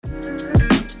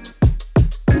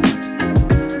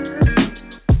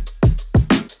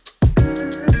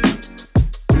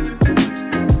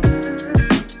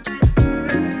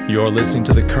You're listening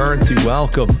to The Currency.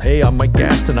 Welcome. Hey, I'm Mike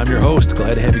Gaston. I'm your host.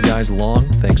 Glad to have you guys along.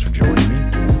 Thanks for joining me.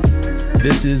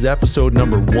 This is episode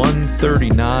number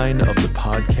 139 of the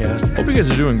podcast. Hope you guys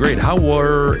are doing great. How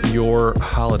were your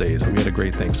holidays? Hope you had a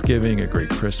great Thanksgiving, a great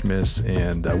Christmas,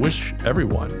 and I wish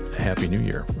everyone a Happy New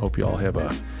Year. Hope you all have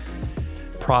a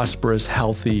prosperous,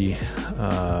 healthy,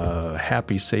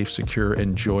 happy, safe, secure,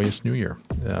 and joyous New Year.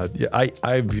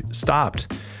 I've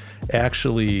stopped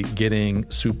actually getting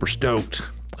super stoked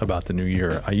about the new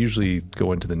year. I usually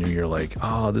go into the new year like,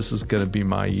 oh, this is going to be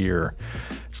my year.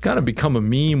 It's kind of become a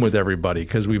meme with everybody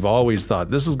because we've always thought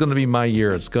this is going to be my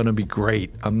year. It's going to be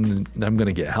great. I'm going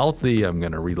to get healthy. I'm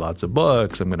going to read lots of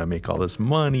books. I'm going to make all this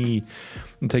money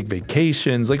and take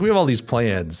vacations. Like we have all these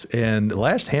plans. And the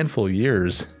last handful of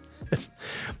years,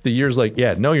 the year's like,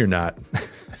 yeah, no, you're not.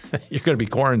 You're going to be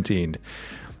quarantined.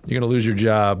 You're going to lose your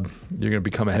job. You're going to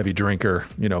become a heavy drinker,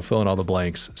 fill in all the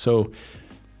blanks. So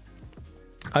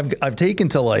I've taken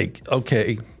to like,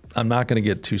 okay, I'm not going to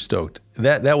get too stoked.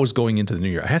 That was going into the new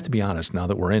year. I have to be honest, now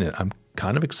that we're in it, I'm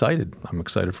kind of excited. I'm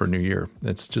excited for a new year.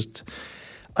 It's just,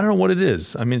 I don't know what it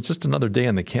is. I mean, it's just another day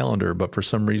on the calendar, but for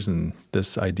some reason,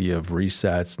 this idea of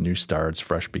resets, new starts,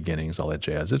 fresh beginnings, all that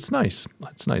jazz, it's nice.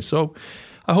 It's nice. So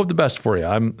I hope the best for you.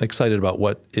 I'm excited about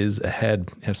what is ahead.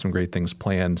 Have some great things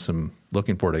planned,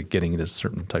 looking forward to getting into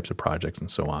certain types of projects and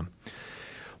so on.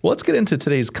 Well, let's get into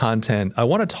today's content. I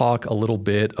want to talk a little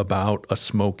bit about a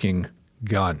smoking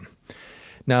gun.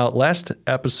 Now, last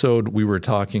episode, we were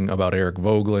talking about Eric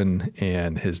Voegelin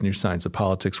and his New Science of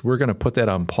Politics. We're going to put that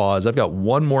on pause. I've got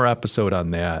one more episode on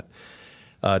that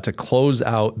to close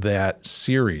out that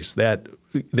series, that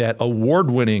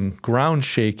award-winning,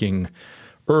 ground-shaking,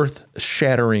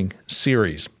 earth-shattering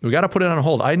series. We got to put it on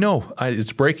hold. I know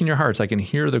it's breaking your hearts. I can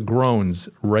hear the groans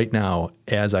right now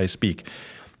as I speak.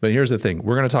 But here's the thing.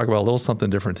 We're going to talk about a little something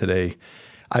different today.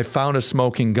 I found a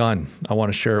smoking gun. I want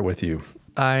to share it with you.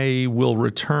 I will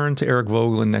return to Eric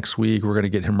Voegelin next week. We're going to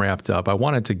get him wrapped up. I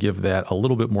wanted to give that a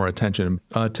little bit more attention.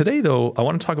 Today, though, I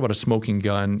want to talk about a smoking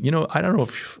gun. I don't know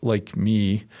if, like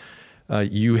me,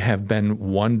 you have been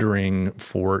wondering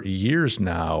for years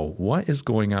now, what is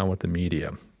going on with the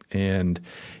media? And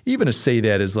even to say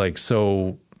that is like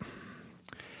so...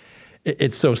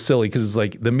 It's so silly because it's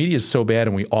like the media is so bad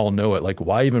and we all know it. Like,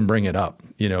 why even bring it up?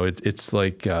 It's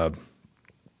like,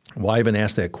 why even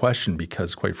ask that question?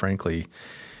 Because quite frankly,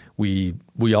 we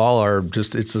all are it's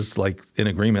just like in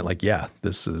agreement, like, yeah,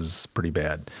 this is pretty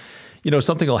bad.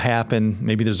 Something will happen.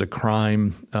 Maybe there's a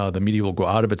crime. The media will go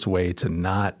out of its way to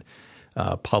not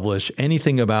publish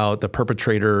anything about the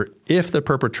perpetrator if the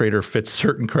perpetrator fits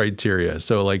certain criteria.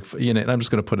 So like, and I'm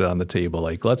just going to put it on the table.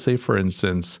 Like, let's say, for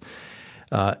instance,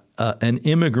 an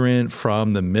immigrant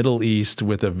from the Middle East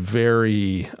with a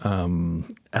very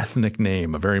ethnic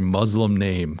name, a very Muslim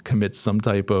name, commits some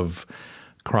type of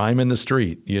crime in the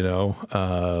street,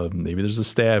 maybe there's a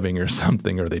stabbing or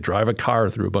something, or they drive a car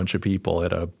through a bunch of people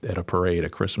at a parade, a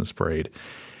Christmas parade.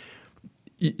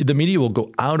 The media will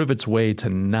go out of its way to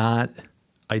not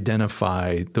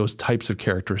identify those types of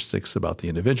characteristics about the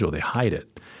individual. They hide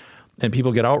it. And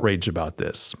people get outraged about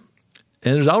this.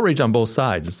 And there's outrage on both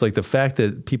sides. It's like the fact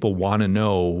that people want to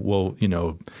know, well,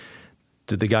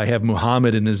 did the guy have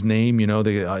Muhammad in his name?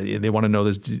 They want to know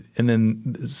this. And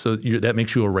then so that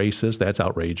makes you a racist. That's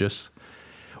outrageous.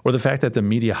 Or the fact that the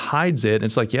media hides it. And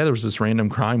it's like, yeah, there was this random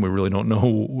crime. We really don't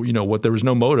know, what there was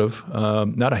no motive,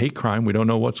 not a hate crime. We don't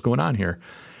know what's going on here.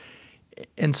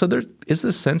 And so there is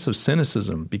this sense of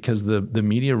cynicism because the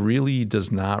media really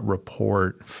does not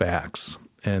report facts.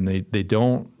 And they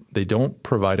don't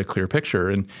provide a clear picture.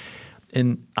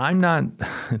 And I'm not,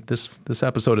 this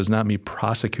episode is not me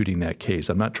prosecuting that case.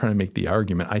 I'm not trying to make the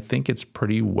argument. I think it's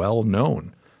pretty well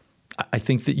known. I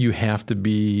think that you have to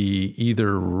be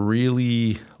either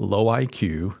really low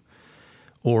IQ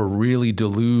or really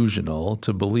delusional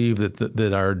to believe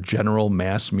that our general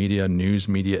mass media, news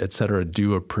media, et cetera,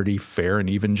 do a pretty fair and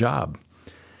even job.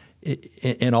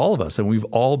 And all of us, and we've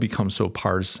all become so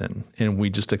partisan, and we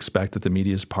just expect that the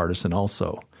media is partisan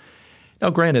also. Now,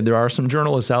 granted, there are some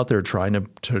journalists out there trying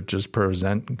to just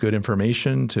present good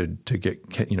information, to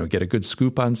get a good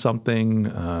scoop on something,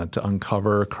 to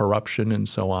uncover corruption and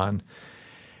so on.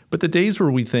 But the days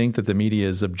where we think that the media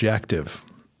is objective,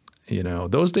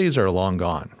 those days are long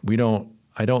gone.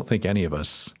 I don't think any of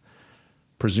us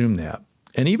presume that.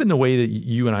 And even the way that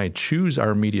you and I choose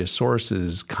our media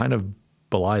sources kind of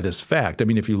belie this fact. I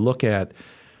mean, if you look at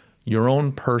your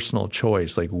own personal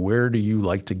choice, like where do you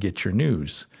like to get your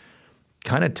news?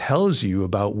 Kind of tells you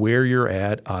about where you're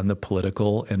at on the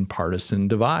political and partisan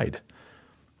divide.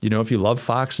 You know, if you love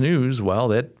Fox News, well,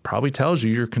 that probably tells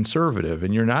you you're conservative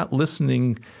and you're not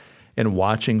listening and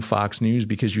watching Fox News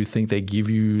because you think they give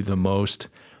you the most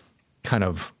kind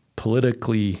of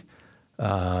politically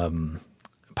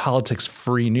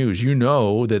politics-free news. You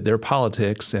know that their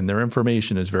politics and their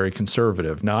information is very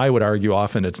conservative. Now, I would argue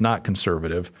often it's not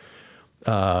conservative.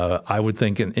 I would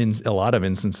think in a lot of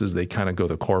instances they kind of go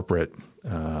the corporate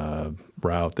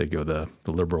route. They go the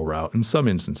liberal route in some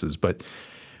instances. But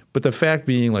the fact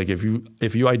being, like, if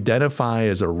you identify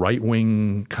as a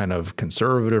right-wing kind of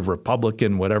conservative,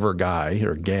 Republican, whatever guy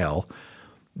or gal,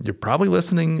 you're probably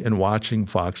listening and watching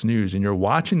Fox News, and you're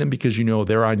watching them because you know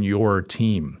they're on your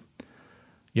team.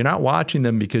 You're not watching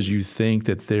them because you think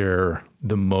that they're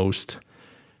the most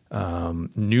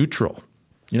neutral.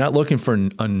 You're not looking for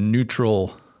a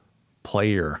neutral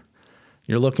player.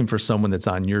 You're looking for someone that's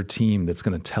on your team that's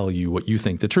going to tell you what you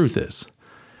think the truth is.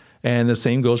 And the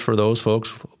same goes for those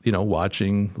folks,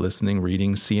 watching, listening,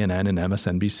 reading CNN and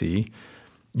MSNBC.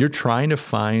 You're trying to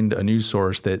find a news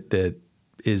source that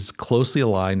is closely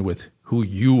aligned with who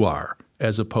you are,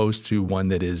 as opposed to one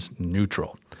that is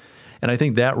neutral. And I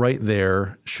think that right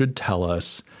there should tell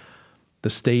us the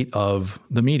state of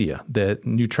the media, that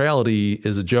neutrality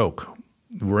is a joke.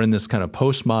 We're in this kind of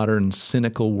postmodern,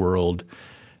 cynical world.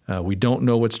 We don't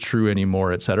know what's true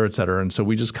anymore, et cetera, et cetera. And so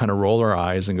we just kind of roll our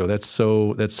eyes and go, that's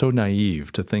so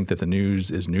naive to think that the news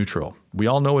is neutral. We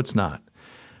all know it's not.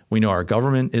 We know our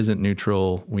government isn't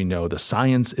neutral. We know the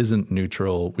science isn't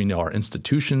neutral. We know our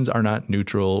institutions are not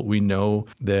neutral. We know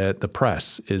that the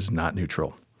press is not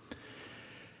neutral.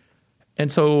 And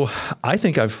so I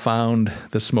think I've found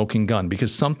the smoking gun,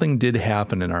 because something did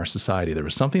happen in our society. There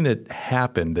was something that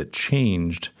happened that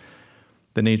changed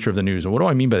the nature of the news. And what do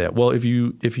I mean by that? Well, if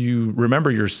you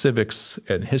remember your civics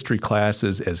and history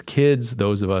classes as kids,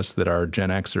 those of us that are Gen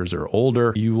Xers or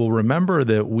older, you will remember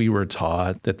that we were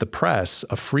taught that the press,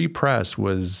 a free press,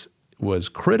 was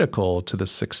critical to the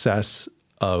success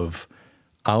of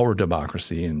our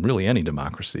democracy and really any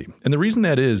democracy. And the reason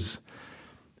that is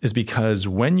because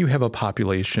when you have a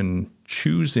population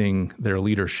choosing their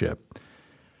leadership,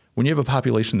 when you have a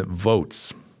population that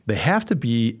votes, they have to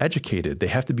be educated. They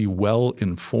have to be well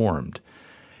informed.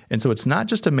 And so it's not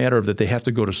just a matter of that they have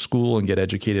to go to school and get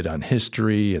educated on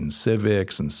history and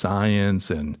civics and science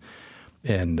and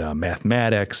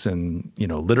mathematics and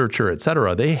literature, et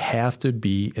cetera. They have to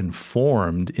be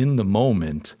informed in the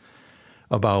moment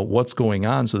about what's going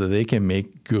on so that they can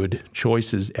make good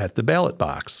choices at the ballot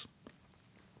box.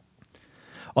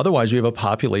 Otherwise, you have a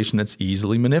population that's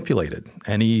easily manipulated.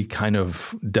 Any kind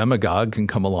of demagogue can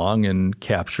come along and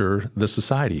capture the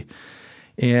society.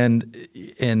 And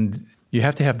you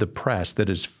have to have the press that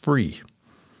is free.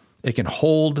 It can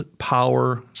hold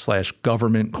power /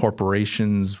 government,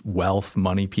 corporations, wealth,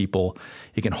 money, people.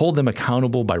 It can hold them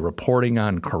accountable by reporting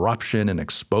on corruption and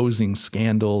exposing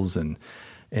scandals and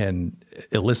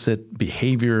illicit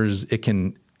behaviors. It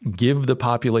can give the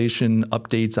population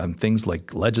updates on things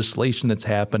like legislation that's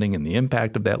happening and the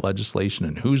impact of that legislation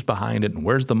and who's behind it and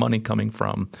where's the money coming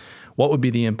from, what would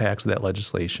be the impacts of that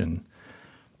legislation.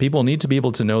 People need to be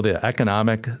able to know the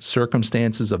economic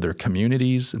circumstances of their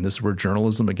communities, and this is where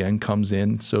journalism again comes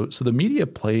in. So the media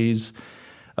plays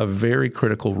a very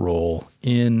critical role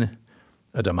in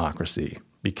a democracy,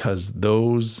 because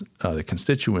those, the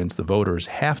constituents, the voters,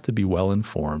 have to be well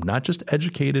informed, not just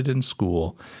educated in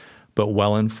school, but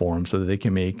well-informed so that they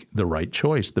can make the right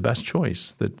choice, the best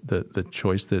choice, the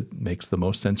choice that makes the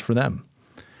most sense for them.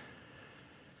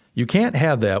 You can't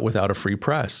have that without a free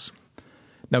press.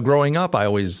 Now, growing up, I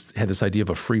always had this idea of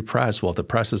a free press. Well, if the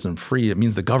press isn't free, it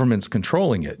means the government's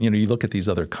controlling it. You look at these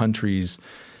other countries,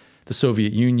 the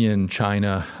Soviet Union,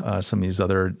 China, some of these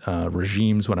other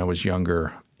regimes when I was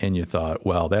younger, and you thought,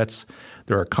 well,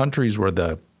 there are countries where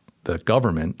the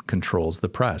government controls the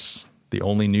press. The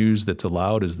only news that's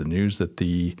allowed is the news that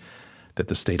the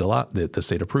state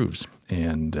approves,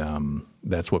 and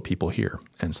that's what people hear.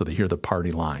 And so they hear the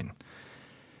party line.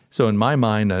 So in my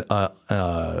mind, an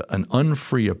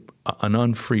unfree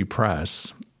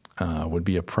press would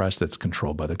be a press that's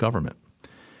controlled by the government.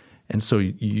 And so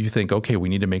you think, okay, we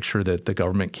need to make sure that the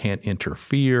government can't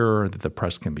interfere, that the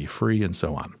press can be free, and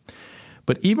so on.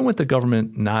 But even with the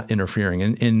government not interfering,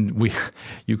 and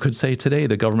you could say today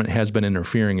the government has been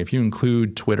interfering. If you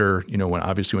include Twitter,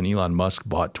 when Elon Musk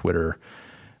bought Twitter,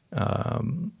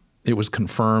 it was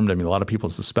confirmed. I mean, a lot of people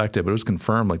suspected, but it was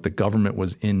confirmed. Like, the government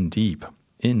was in deep.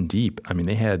 I mean,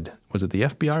 they had, was it the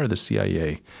FBI or the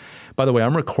CIA? By the way,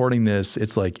 I'm recording this.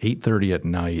 It's like 8:30 at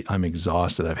night. I'm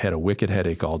exhausted. I've had a wicked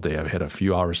headache all day. I've had a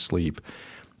few hours sleep.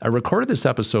 I recorded this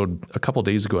episode a couple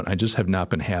days ago, and I just have not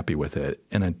been happy with it.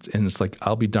 And it's like,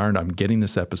 I'll be darned, I'm getting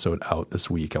this episode out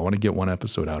this week. I want to get one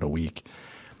episode out a week.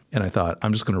 And I thought,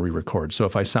 I'm just going to re-record. So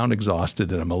if I sound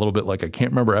exhausted and I'm a little bit like I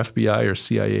can't remember FBI or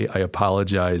CIA, I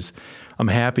apologize. I'm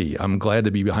happy. I'm glad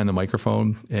to be behind the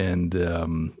microphone, and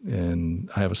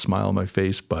I have a smile on my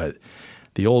face. But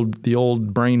the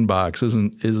old brain box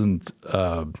isn't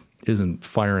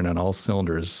firing on all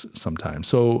cylinders sometimes.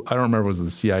 So I don't remember if it was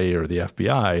the CIA or the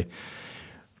FBI.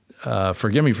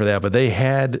 Forgive me for that, but they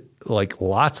had like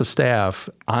lots of staff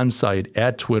on site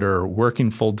at Twitter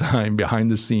working full time behind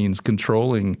the scenes,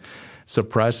 controlling,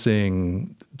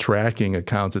 suppressing, tracking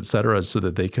accounts, et cetera, so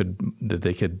that they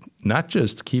could not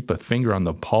just keep a finger on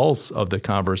the pulse of the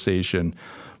conversation,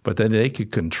 but that they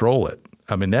could control it.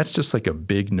 I mean, that's just like a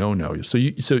big no-no. So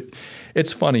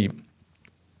it's funny.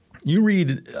 You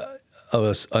read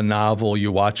a novel,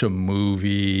 you watch a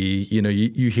movie,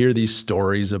 you hear these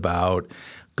stories about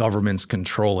governments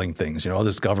controlling things.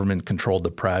 This government controlled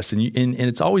the press, and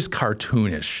it's always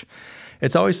cartoonish.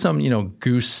 It's always some,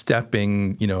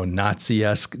 goose-stepping,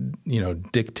 Nazi-esque,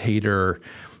 dictator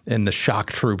and the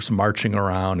shock troops marching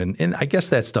around. And I guess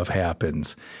that stuff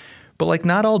happens. But like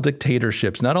not all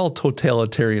dictatorships, not all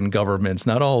totalitarian governments,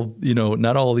 not all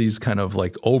these kind of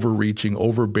like overreaching,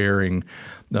 overbearing,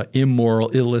 immoral,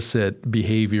 illicit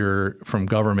behavior from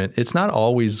government. It's not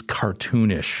always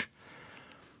cartoonish.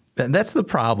 And that's the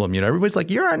problem. Everybody's like,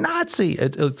 you're a Nazi.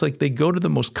 It's like they go to the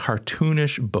most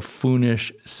cartoonish,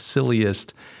 buffoonish,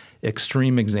 silliest,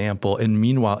 extreme example. And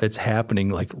meanwhile, it's happening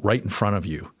like right in front of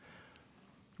you.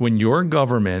 When your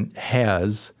government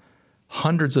has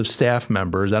hundreds of staff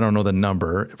members, I don't know the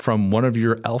number, from one of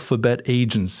your alphabet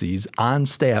agencies on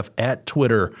staff at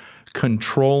Twitter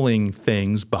controlling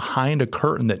things behind a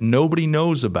curtain that nobody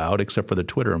knows about except for the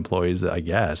Twitter employees, I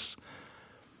guess.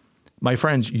 My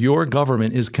friends, your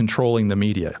government is controlling the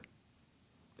media.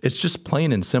 It's just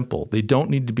plain and simple. They don't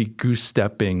need to be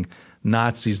goose-stepping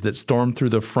Nazis that storm through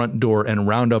the front door and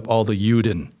round up all the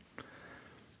Juden.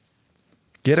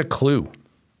 Get a clue.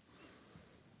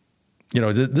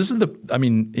 This is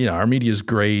our media is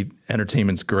great,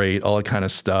 entertainment's great, all that kind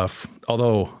of stuff.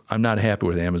 Although I'm not happy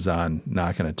with Amazon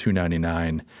knocking a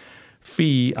 $2.99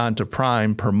 fee onto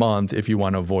Prime per month if you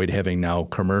want to avoid having now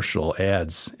commercial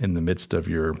ads in the midst of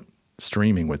your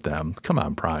streaming with them. Come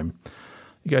on, Prime.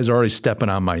 You guys are already stepping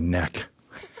on my neck.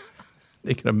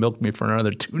 They're going to milk me for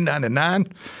another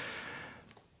 $2.99.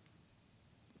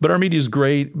 But our media is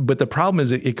great. But the problem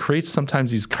is it creates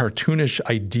sometimes these cartoonish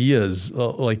ideas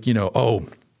like,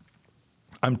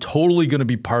 I'm totally going to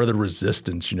be part of the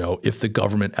resistance, if the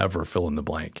government ever fill in the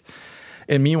blank.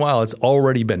 And meanwhile, it's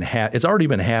already been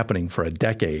happening for a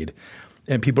decade.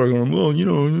 And people are going,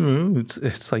 well,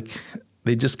 it's like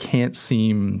they just can't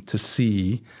seem to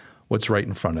see what's right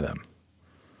in front of them.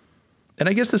 And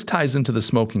I guess this ties into the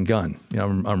smoking gun.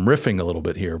 I'm riffing a little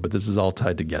bit here, but this is all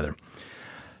tied together.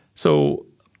 So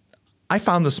I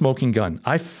found the smoking gun.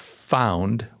 I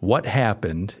found what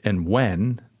happened and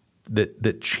when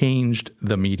that changed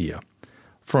the media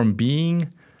from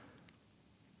being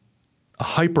a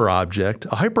hyperobject.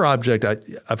 A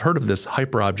hyperobject, I've heard of this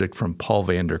hyperobject from Paul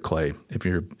VanderKlay.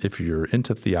 If you're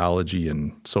into theology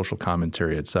and social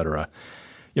commentary, et cetera,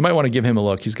 you might want to give him a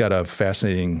look. He's got a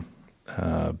fascinating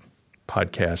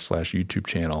podcast/YouTube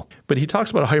channel. But he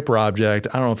talks about a hyperobject.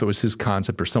 I don't know if it was his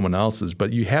concept or someone else's,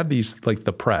 but you have these like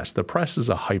the press. The press is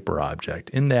a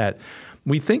hyperobject in that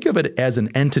we think of it as an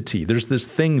entity. There's this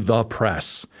thing, the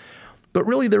press. But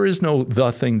really there is no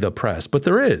the thing, the press. But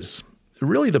there is.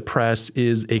 Really, the press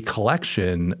is a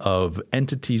collection of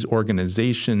entities,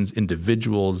 organizations,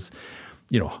 individuals,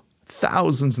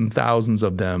 thousands and thousands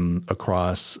of them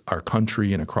across our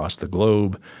country and across the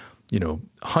globe,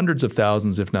 hundreds of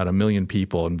thousands, if not 1 million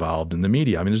people involved in the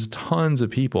media. I mean, there's tons of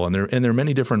people, and there are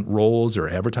many different roles. There are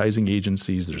advertising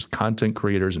agencies, there's content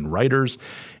creators and writers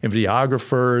and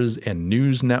videographers and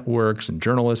news networks and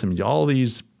journalists. I mean, all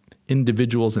these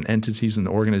individuals and entities and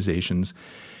organizations.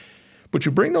 But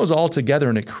you bring those all together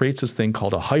and it creates this thing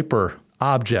called a hyper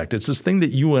object. It's this thing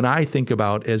that you and I think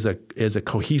about as a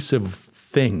cohesive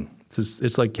thing.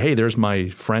 It's like, hey, there's my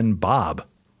friend Bob.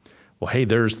 Well, hey,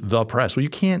 there's the press. Well, you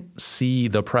can't see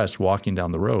the press walking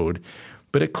down the road,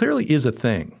 but it clearly is a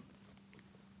thing.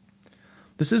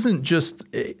 This isn't just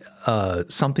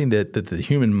something that the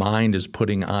human mind is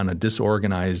putting on a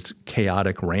disorganized,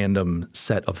 chaotic, random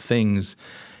set of things,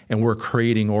 and we're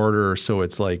creating order, so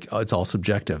it's like it's all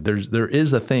subjective. There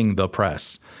is a thing, the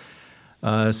press.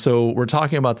 So we're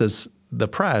talking about this, the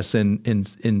press, and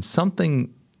in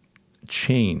something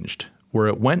changed where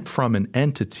it went from an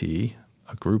entity,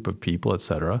 a group of people, et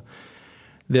cetera,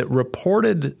 that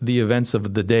reported the events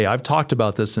of the day. I've talked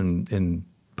about this in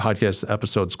podcast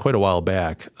episodes quite a while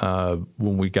back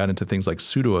when we got into things like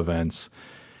pseudo events.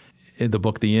 in the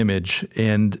book, The Image,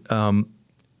 and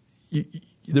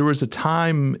there was a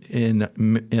time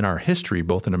in our history,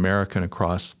 both in America and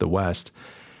across the West,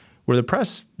 where the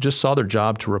press just saw their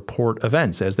job to report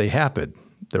events as they happened.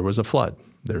 There was a flood.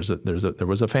 There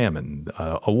was a famine.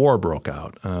 A war broke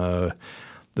out.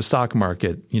 The stock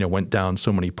market, went down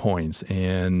so many points,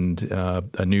 and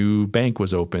a new bank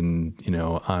was opened,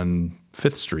 on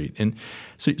Fifth Street. And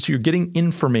so you're getting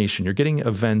information. You're getting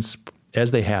events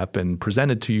as they happen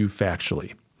presented to you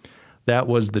factually. That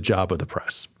was the job of the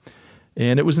press.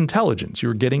 And it was intelligence. You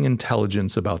were getting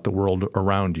intelligence about the world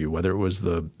around you, whether it was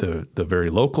the very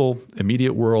local,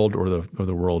 immediate world or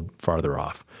the world farther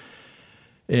off.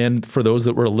 And for those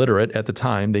that were illiterate at the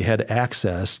time, they had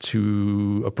access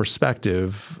to a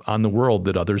perspective on the world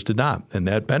that others did not. And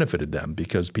that benefited them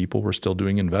because people were still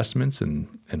doing investments and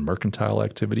mercantile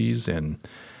activities and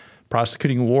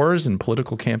prosecuting wars and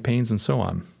political campaigns and so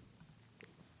on.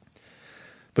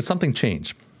 But something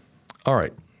changed. All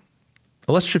right.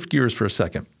 Let's shift gears for a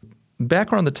second.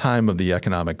 Back around the time of the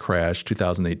economic crash,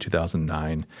 2008,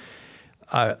 2009,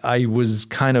 I was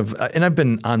kind of, and I've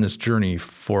been on this journey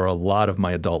for a lot of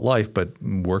my adult life, but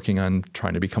working on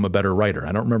trying to become a better writer.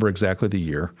 I don't remember exactly the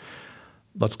year.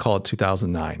 Let's call it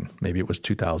 2009. Maybe it was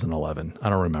 2011. I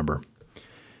don't remember.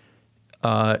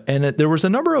 There was a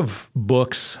number of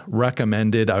books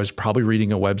recommended. I was probably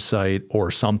reading a website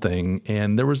or something,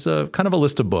 and there was a kind of a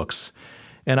list of books.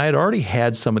 And I had already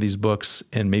had some of these books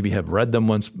and maybe have read them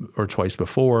once or twice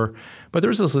before. But there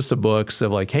was this list of books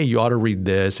of like, hey, you ought to read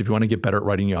this. If you want to get better at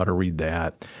writing, you ought to read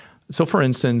that. So for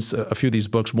instance, a few of these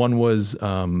books, one was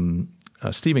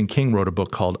Stephen King wrote a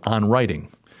book called On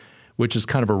Writing, which is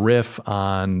kind of a riff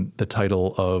on the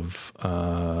title of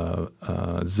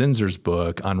Zinzer's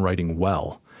book, On Writing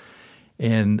Well.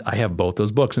 And I have both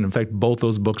those books. And in fact, both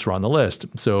those books were on the list.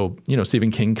 So, Stephen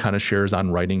King kind of shares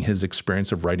on writing his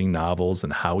experience of writing novels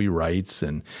and how he writes.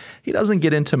 And he doesn't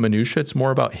get into minutia. It's more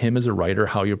about him as a writer,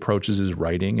 how he approaches his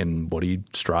writing and what he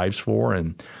strives for,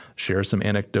 and shares some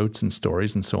anecdotes and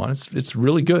stories and so on. It's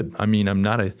really good. I mean,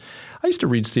 I used to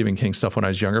read Stephen King stuff when I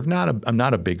was younger. I'm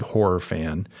not a big horror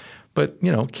fan. But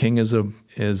King is a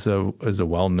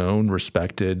well-known,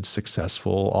 respected,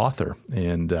 successful author,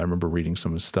 and I remember reading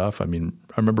some of his stuff. I mean,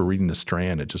 I remember reading The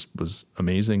Strand; it just was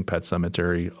amazing. Pet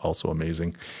Sematary, also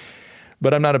amazing.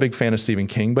 But I'm not a big fan of Stephen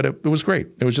King, but it was great.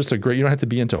 It was just a great. You don't have to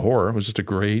be into horror. It was just a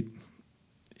great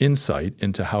insight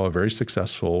into how a very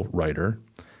successful writer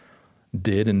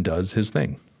did and does his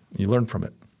thing. You learn from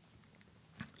it.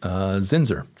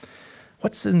 Zinzer.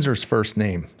 What's Zinzer's first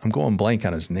name? I'm going blank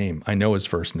on his name. I know his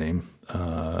first name.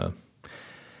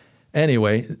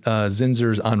 Anyway,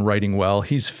 Zinzer's On Writing Well.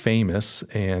 He's famous,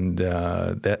 and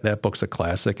that book's a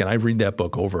classic. And I read that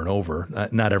book over and over.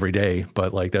 Not every day,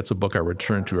 but that's a book I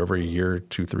return to every year,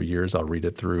 2-3 years. I'll read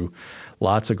it through.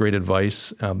 Lots of great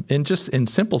advice, and just in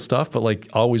simple stuff, but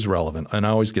always relevant. And I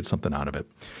always get something out of it.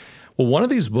 Well, one of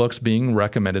these books being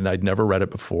recommended, I'd never read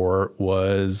it before,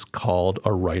 was called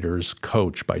A Writer's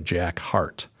Coach by Jack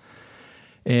Hart.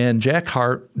 And Jack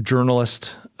Hart,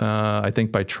 journalist, I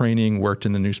think by training, worked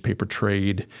in the newspaper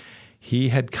trade. He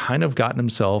had kind of gotten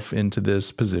himself into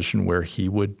this position where he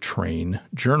would train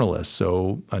journalists.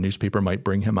 So a newspaper might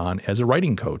bring him on as a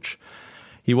writing coach.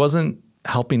 He wasn't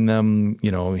helping them,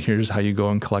 here's how you go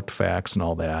and collect facts and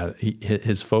all that.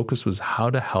 His focus was how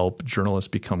to help journalists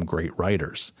become great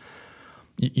writers.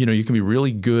 You can be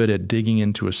really good at digging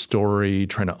into a story,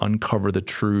 trying to uncover the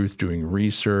truth, doing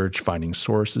research, finding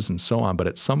sources, and so on. But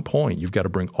at some point, you've got to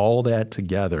bring all that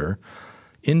together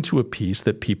into a piece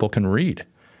that people can read.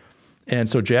 And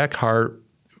so Jack Hart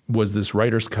was this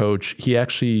writer's coach. He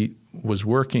actually was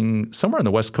working somewhere on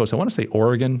the West Coast. I want to say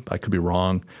Oregon. I could be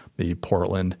wrong, maybe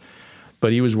Portland.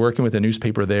 But he was working with a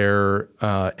newspaper there,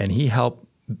 and he helped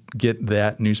get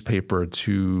that newspaper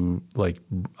to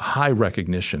high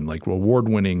recognition,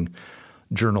 award-winning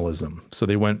journalism. So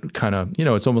they went kind of,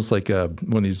 it's almost like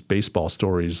one of these baseball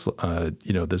stories,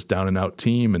 this down and out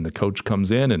team, and the coach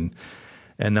comes in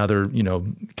and now they're,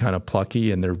 kind of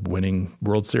plucky and they're winning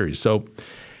World Series. So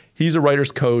he's a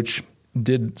writer's coach,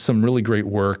 did some really great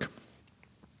work.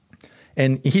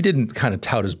 And he didn't kind of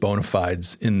tout his bona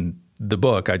fides in the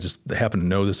book. I just happen to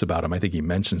know this about him. I think he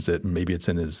mentions it. Maybe it's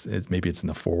in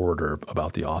the foreword or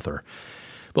about the author.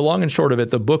 But long and short of it,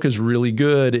 the book is really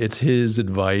good. It's his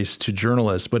advice to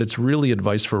journalists, but it's really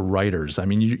advice for writers. I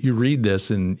mean, you read this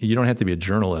and you don't have to be a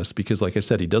journalist because, like I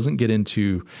said, he doesn't get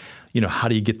into, how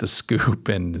do you get the scoop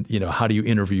and, how do you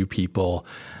interview people.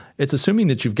 It's assuming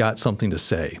that you've got something to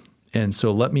say. And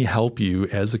so let me help you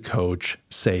as a coach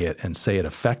say it, and say it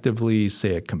effectively,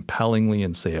 say it compellingly,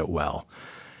 and say it well.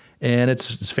 And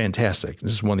it's fantastic.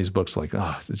 This is one of these books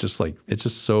it's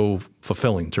just so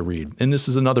fulfilling to read. And this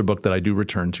is another book that I do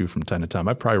return to from time to time.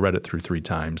 I've probably read it through 3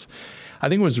 times. I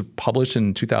think it was published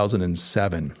in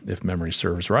 2007, if memory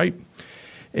serves right.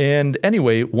 And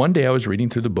anyway, one day I was reading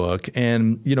through the book,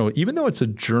 and, even though it's a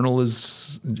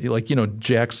journalist,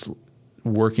 Jack's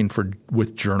working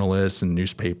with journalists and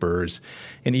newspapers,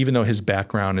 and even though his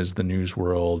background is the news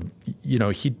world,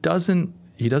 he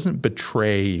doesn't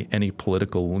betray any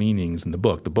political leanings in the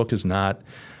book. The book is not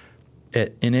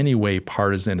in any way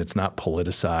partisan. It's not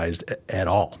politicized at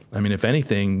all. I mean, if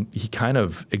anything, he kind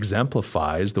of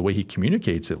exemplifies, the way he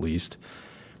communicates at least,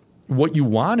 what you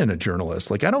want in a journalist.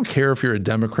 Like, I don't care if you're a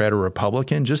Democrat or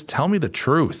Republican, just tell me the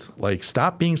truth. Like,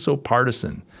 stop being so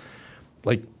partisan.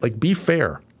 Like be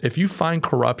fair. If you find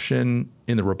corruption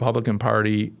in the Republican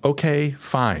Party, okay,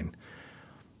 fine.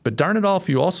 But darn it all, if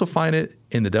you also find it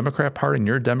in the Democrat Party and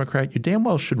you're a Democrat, you damn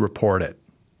well should report it.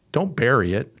 Don't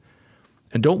bury it.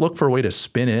 And don't look for a way to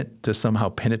spin it, to somehow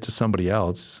pin it to somebody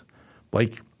else.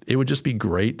 Like, it would just be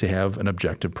great to have an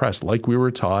objective press. Like we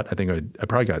were taught, I think I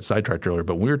probably got sidetracked earlier,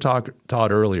 but we were taught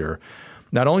earlier,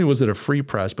 not only was it a free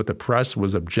press, but the press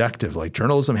was objective. Like,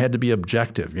 journalism had to be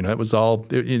objective. It was all,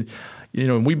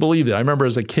 we believed it. I remember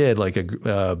as a kid, like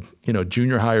a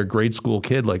junior high or grade school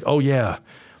kid, like, oh yeah,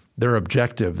 they're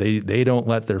objective. They don't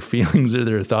let their feelings or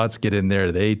their thoughts get in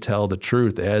there. They tell the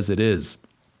truth as it is.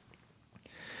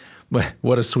 But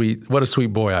what a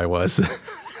sweet boy I was.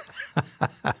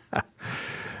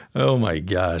 Oh my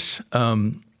gosh.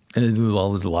 And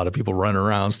there's a lot of people running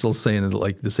around still saying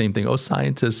like the same thing. Oh,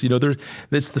 scientists,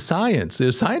 it's the science.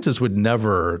 Scientists would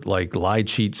never like lie,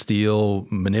 cheat, steal,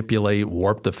 manipulate,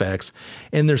 warp the facts.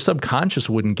 And their subconscious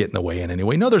wouldn't get in the way in any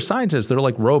way. No, they're scientists. They're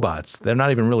like robots. They're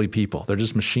not even really people. They're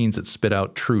just machines that spit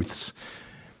out truths.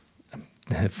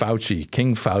 King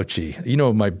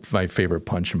Fauci, my favorite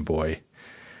punching boy.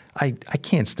 I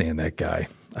can't stand that guy.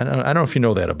 I don't know if you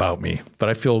know that about me, but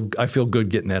I feel good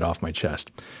getting that off my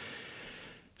chest.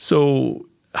 So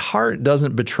Hart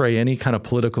doesn't betray any kind of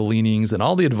political leanings, and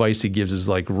all the advice he gives is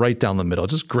like right down the middle,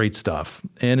 just great stuff.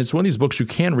 And it's one of these books you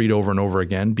can read over and over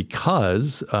again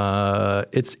because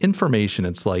it's information.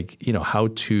 It's like, how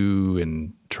to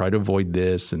and try to avoid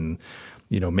this and,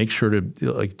 make sure to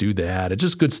like do that. It's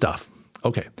just good stuff.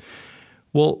 Okay.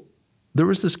 Well, there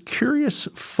was this curious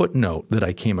footnote that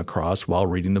I came across while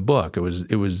reading the book. It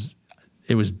was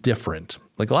different.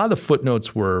 Like, a lot of the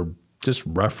footnotes were just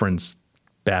referenced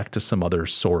back to some other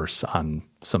source on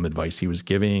some advice he was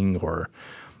giving, or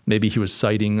maybe he was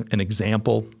citing an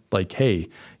example like, hey,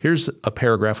 here's a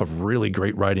paragraph of really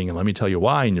great writing and let me tell you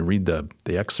why. And you read the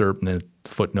excerpt and the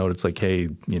footnote. It's like, hey,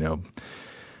 the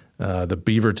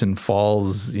Beaverton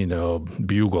Falls,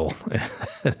 Bugle,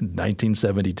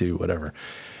 1972, whatever.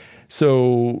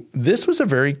 So this was a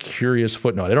very curious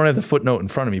footnote. I don't have the footnote in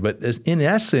front of me, but in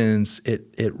essence,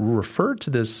 it referred to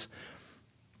this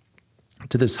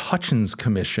Hutchins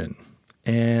Commission,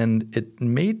 and it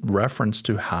made reference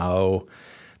to how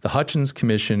the Hutchins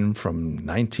Commission from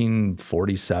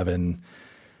 1947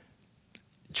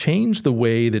 changed the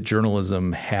way that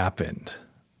journalism happened.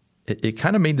 It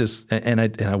kind of made this, and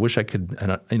I wish I could.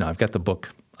 And I've got the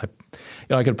book.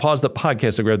 I could pause the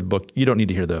podcast and grab the book. You don't need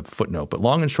to hear the footnote, but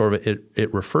long and short of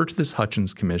it referred to this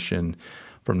Hutchins Commission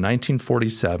from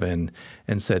 1947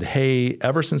 and said, hey,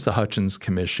 ever since the Hutchins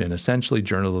Commission, essentially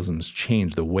journalism's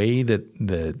changed. The way that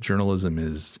the journalism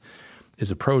is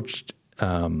approached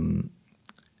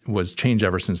was changed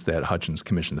ever since that Hutchins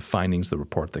Commission, the findings, the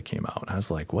report that came out. And I was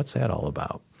like, what's that all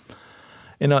about?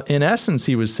 In essence,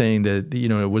 he was saying that,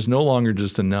 it was no longer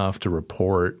just enough to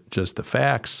report just the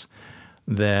facts,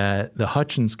 that the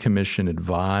Hutchins Commission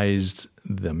advised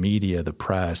the media, the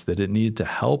press, that it needed to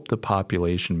help the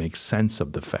population make sense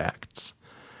of the facts.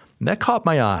 And that caught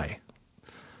my eye,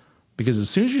 because as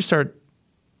soon as you start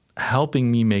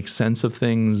helping me make sense of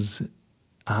things,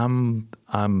 I'm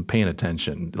paying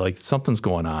attention. Like, something's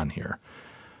going on here.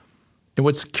 And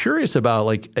what's curious about,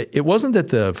 like, it wasn't that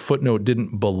the footnote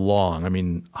didn't belong. I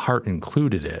mean, Hart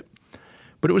included it.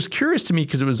 But it was curious to me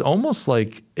because it was almost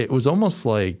like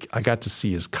I got to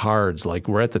see his cards. Like,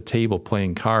 we're at the table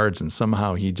playing cards, and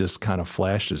somehow he just kind of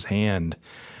flashed his hand,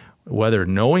 whether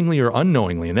knowingly or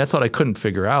unknowingly. And that's what I couldn't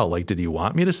figure out. Like, did he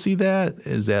want me to see that?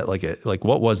 Is that like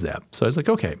what was that? So I was like,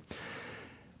 okay.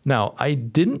 Now, I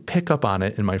didn't pick up on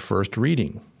it in my first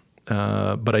reading,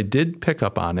 but I did pick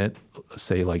up on it,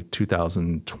 say like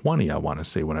 2020, I want to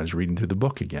say, when I was reading through the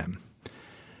book again.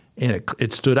 And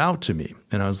it stood out to me.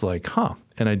 And I was like, huh.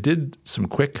 And I did some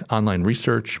quick online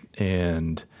research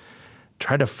and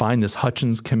tried to find this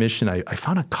Hutchins Commission. I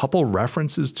found a couple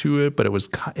references to it, but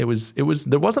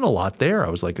there wasn't a lot there. I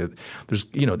was like, it's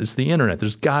the internet.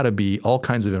 There's got to be all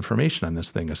kinds of information on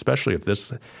this thing, especially if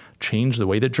this changed the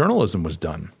way that journalism was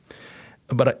done.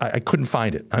 But I couldn't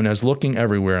find it. I mean, I was looking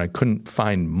everywhere and I couldn't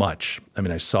find much. I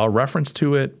mean, I saw a reference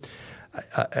to it.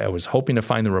 I was hoping to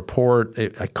find the report.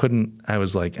 I couldn't. I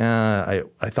was like, I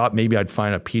thought maybe I'd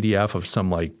find a PDF of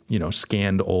some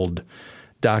scanned old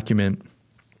document.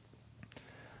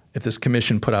 If this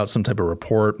commission put out some type of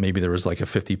report, maybe there was like a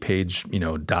 50-page,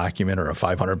 document or a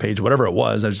 500-page, whatever it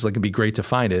was. I was just like, it'd be great to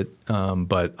find it,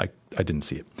 but I didn't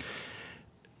see it.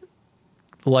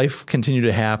 Life continued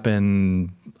to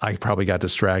happen. I probably got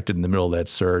distracted in the middle of that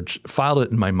search, filed it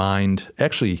in my mind,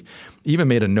 actually even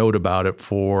made a note about it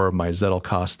for my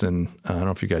Zettelkasten. I don't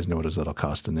know if you guys know what a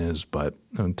Zettelkasten is, but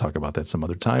I'll talk about that some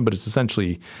other time. But it's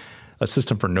essentially a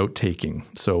system for note-taking.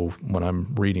 So when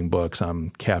I'm reading books, I'm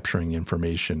capturing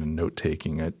information and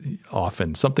note-taking.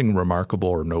 Often something remarkable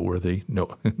or noteworthy, no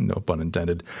pun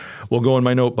intended, will go in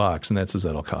my note box, and that's a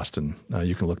Zettelkasten.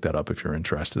 You can look that up if you're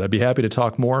interested. I'd be happy to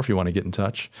talk more if you want to get in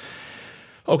touch.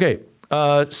 Okay,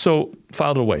 so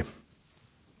filed it away.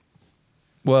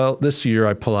 Well, this year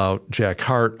I pull out Jack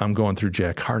Hart. I'm going through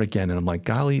Jack Hart again, and I'm like,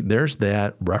 golly, there's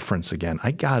that reference again.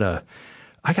 I gotta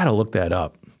look that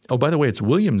up. Oh, by the way, it's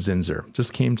William Zinsser.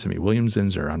 Just came to me. William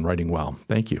Zinsser on Writing Well.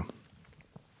 Thank you.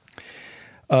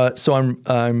 So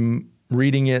I'm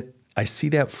reading it. I see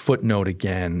that footnote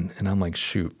again, and I'm like,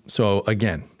 shoot. So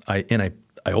again, I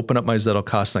open up my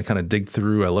Zettelkasten. I kind of dig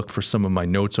through. I look for some of my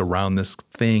notes around this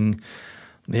thing.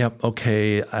 Yep,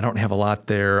 okay, I don't have a lot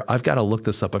there. I've got to look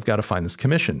this up. I've got to find this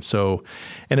commission. So,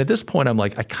 and at this point, I'm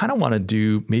like, I kind of want to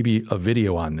do maybe a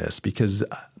video on this because,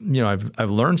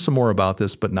 I've learned some more about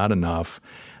this, but not enough.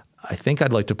 I think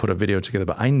I'd like to put a video together,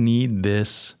 but I need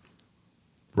this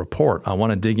report. I want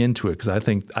to dig into it because I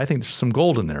think there's some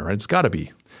gold in there. Right? It's got to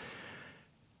be.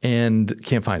 And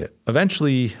can't find it.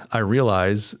 Eventually, I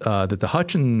realize that the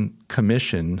Hutchinson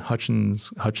Commission.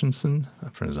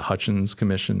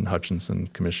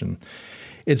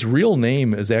 Its real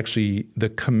name is actually the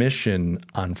Commission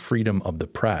on Freedom of the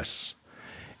Press.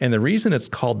 And the reason it's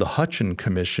called the Hutchin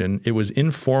Commission, it was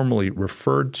informally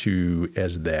referred to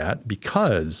as that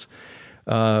because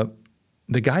the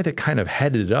guy that kind of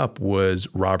headed it up was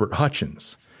Robert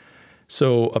Hutchins.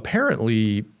 So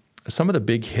apparently some of the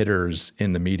big hitters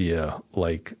in the media,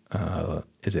 like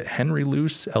is it Henry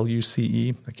Luce, Luce?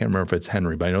 I can't remember if it's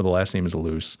Henry, but I know the last name is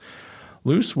Luce.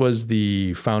 Luce was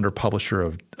the founder publisher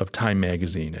of Time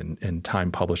magazine and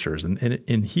Time publishers,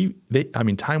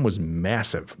 and Time was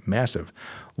massive.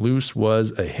 Luce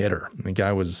was a hitter. The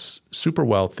guy was super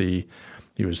wealthy.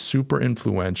 He was super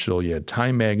influential. He had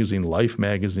Time magazine, Life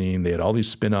magazine. They had all these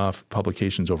spin-off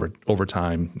publications over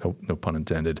time. No pun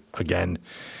intended. Again,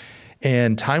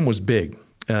 and Time was big.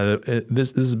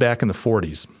 This is back in the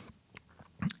 40s,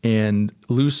 and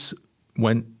Luce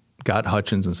got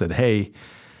Hutchins and said, "Hey,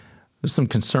 there's some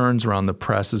concerns around the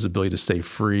press's ability to stay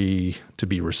free, to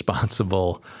be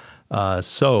responsible.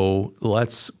 So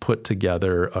let's put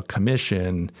together a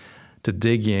commission to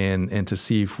dig in and to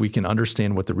see if we can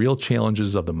understand what the real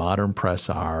challenges of the modern press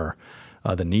are,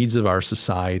 the needs of our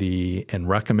society, and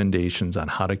recommendations on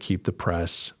how to keep the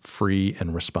press free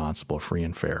and responsible, free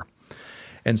and fair."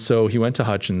 And so he went to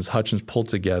Hutchins. Hutchins pulled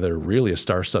together really a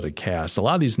star-studded cast. A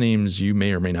lot of these names you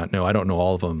may or may not know. I don't know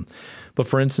all of them. But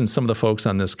for instance, some of the folks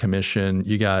on this commission,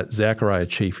 you got Zachariah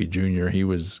Chafee Jr. He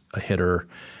was a hitter.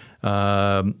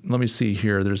 Let me see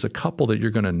here. There's a couple that you're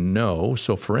going to know.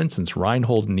 So for instance,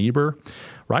 Reinhold Niebuhr.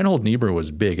 Reinhold Niebuhr was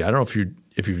big. I don't know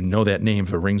if you know that name,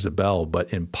 if it rings a bell,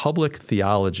 but in public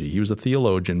theology, he was a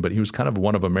theologian, but he was kind of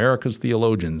one of America's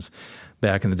theologians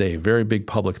back in the day. Very big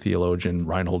public theologian,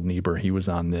 Reinhold Niebuhr. He was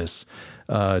on this.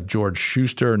 George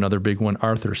Schuster, another big one.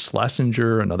 Arthur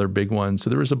Schlesinger, another big one. So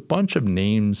there was a bunch of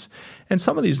names. And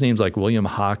some of these names like William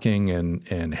Hocking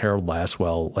and Harold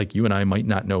Laswell, like you and I might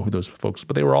not know who those folks,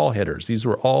 but they were all hitters. These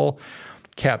were all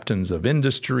captains of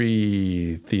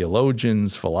industry,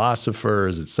 theologians,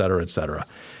 philosophers, et cetera, et cetera.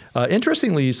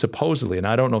 Interestingly, supposedly, and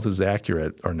I don't know if this is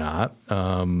accurate or not,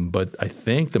 but I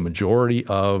think the majority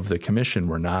of the commission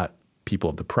were not people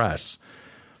of the press,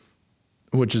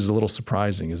 which is a little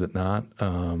surprising, is it not?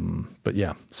 But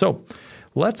yeah. So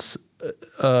let's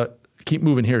keep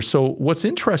moving here. So what's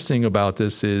interesting about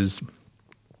this is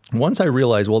once I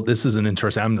realized, well, this isn't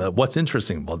interesting. What's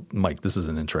interesting? Well, Mike, this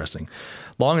isn't interesting.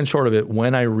 Long and short of it,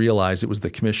 when I realized it was the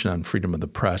Commission on Freedom of the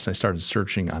Press, I started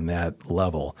searching on that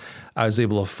level. I was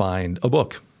able to find a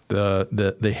book.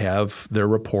 They have their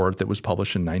report that was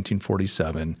published in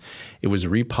 1947. It was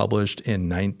republished in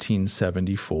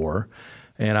 1974.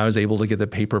 and I was able to get the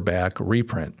paperback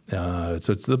reprint. So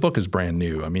the book is brand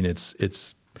new. I mean,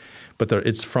 it's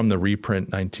from the reprint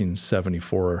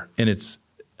 1974, and it's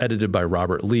edited by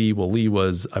Robert Lee. Well, Lee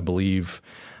was,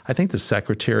 I think the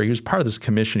secretary. He was part of this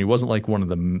commission. He wasn't like one of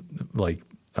the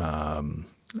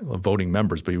voting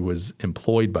members, but he was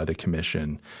employed by the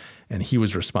commission, and he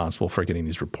was responsible for getting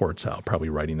these reports out, probably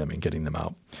writing them and getting them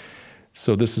out.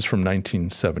 So this is from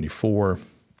 1974.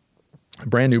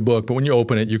 Brand new book, but when you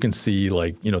open it, you can see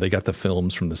they got the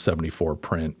films from the 74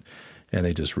 print and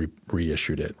they just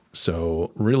reissued it.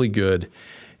 So really good.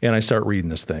 And I start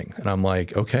reading this thing and I'm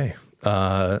like, okay.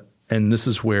 And this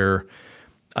is where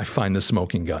I find the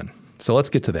smoking gun. So let's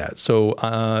get to that. So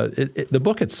the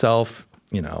book itself,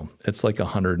 it's like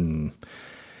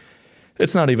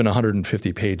it's not even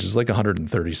 150 pages, like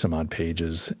 130 some odd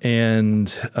pages.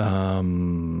 And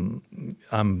I'm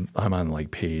on like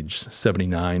page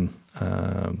 79.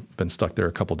 Been stuck there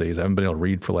a couple of days. I haven't been able to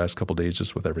read for the last couple of days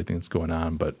just with everything that's going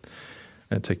on, but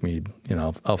it'll take me,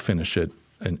 I'll finish it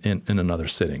in another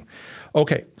sitting.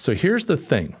 Okay, so here's the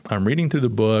thing. I'm reading through the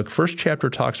book. First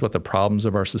chapter talks about the problems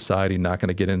of our society. Not going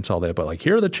to get into all that, but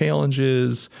here are the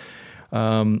challenges.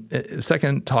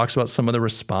 Second talks about some of the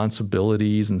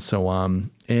responsibilities and so on.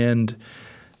 And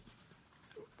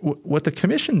what the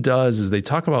commission does is they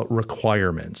talk about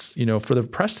requirements. For the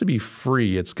press to be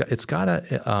free, it's got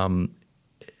to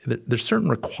there's certain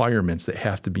requirements that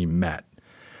have to be met.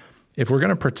 If we're going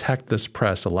to protect this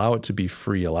press, allow it to be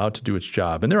free, allow it to do its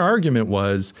job. And their argument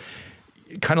was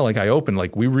kind of like I opened,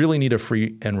 we really need a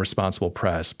free and responsible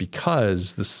press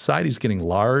because the society is getting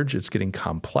large, it's getting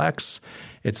complex,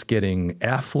 it's getting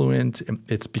affluent,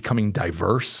 it's becoming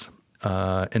diverse.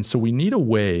 And so we need a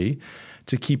way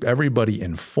to keep everybody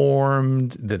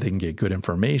informed, that they can get good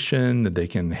information, that they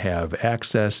can have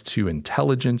access to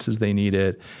intelligence as they need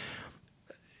it.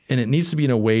 And it needs to be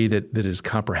in a way that is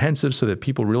comprehensive so that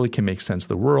people really can make sense of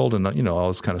the world and, all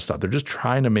this kind of stuff. They're just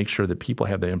trying to make sure that people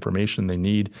have the information they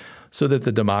need so that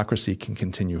the democracy can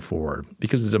continue forward.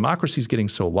 Because the democracy is getting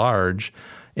so large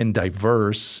and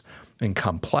diverse and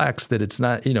complex that it's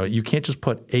not, you can't just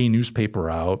put a newspaper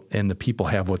out and the people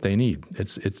have what they need.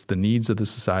 It's the needs of the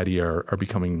society are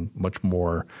becoming much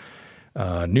more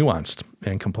nuanced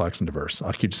and complex and diverse.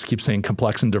 I'll just keep saying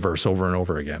complex and diverse over and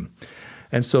over again.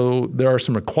 And so there are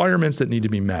some requirements that need to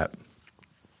be met.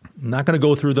 I'm not going to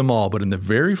go through them all, but in the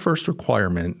very first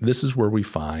requirement, this is where we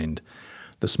find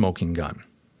the smoking gun.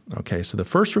 Okay, so the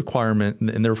first requirement,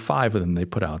 and there are 5 of them they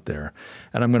put out there,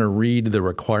 and I'm going to read the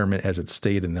requirement as it's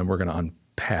stated, and then we're going to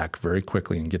unpack very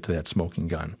quickly and get to that smoking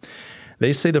gun.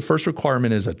 They say the first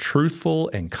requirement is a truthful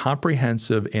and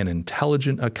comprehensive and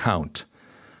intelligent account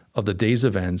of the day's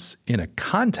events in a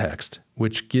context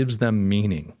which gives them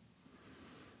meaning.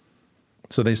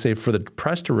 So they say for the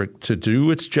press to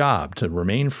do its job, to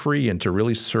remain free and to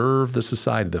really serve the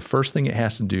society, the first thing it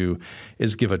has to do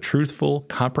is give a truthful,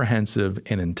 comprehensive,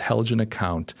 and intelligent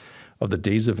account of the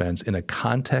day's events in a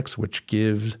context which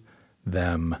gives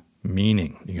them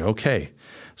meaning. You go, okay.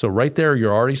 So right there,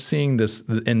 you're already seeing this,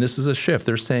 and this is a shift.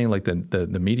 They're saying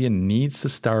the media needs to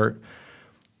start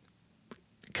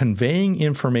conveying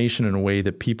information in a way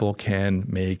that people can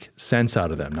make sense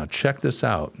out of them. Now check this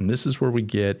out, and this is where we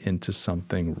get into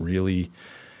something really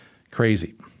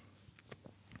crazy.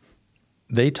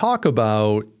 They talk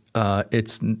about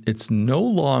it's no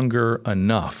longer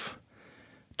enough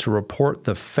to report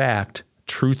the fact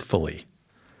truthfully.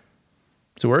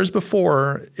 So whereas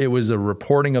before it was a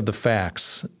reporting of the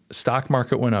facts, stock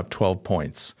market went up 12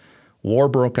 points. War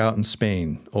broke out in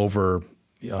Spain over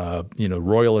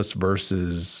royalists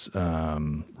versus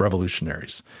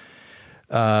revolutionaries.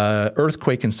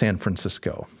 Earthquake in San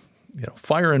Francisco.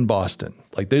 Fire in Boston.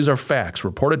 These are facts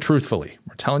reported truthfully.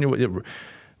 We're telling you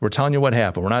what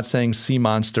happened. We're not saying sea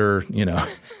monster,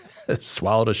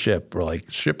 swallowed a ship. We're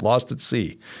ship lost at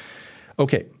sea.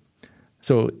 Okay,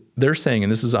 so they're saying,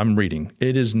 and this is I'm reading,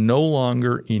 it is no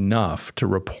longer enough to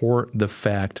report the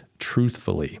fact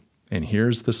truthfully. And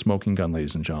here's the smoking gun,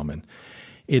 ladies and gentlemen.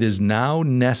 It is now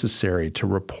necessary to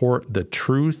report the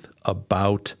truth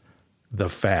about the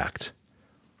fact.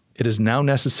 It is now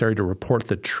necessary to report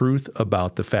the truth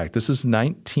about the fact. This is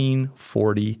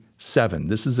 1947.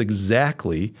 This is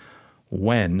exactly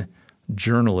when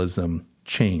journalism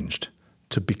changed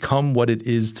to become what it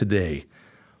is today.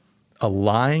 A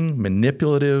lying,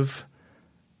 manipulative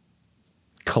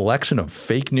collection of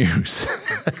fake news.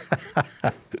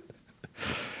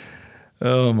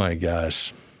 Oh my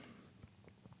gosh.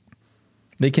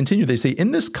 They continue, they say,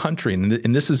 in this country,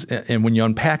 and when you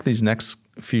unpack these next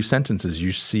few sentences,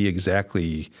 you see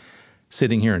exactly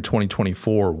sitting here in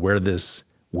 2024 where this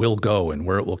will go and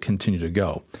where it will continue to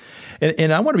go.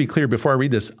 And I want to be clear before I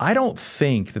read this, I don't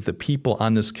think that the people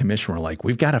on this commission were like,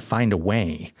 we've got to find a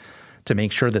way to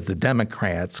make sure that the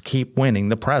Democrats keep winning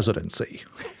the presidency.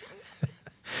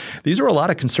 These are a lot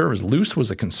of conservatives. Luce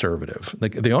was a conservative.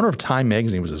 The owner of Time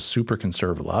magazine was a super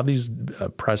conservative. A lot of these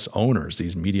press owners,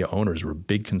 these media owners were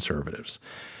big conservatives.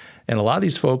 And a lot of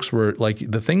these folks were like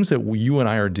the things that you and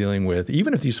I are dealing with,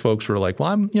 even if these folks were like, well,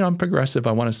 I'm progressive.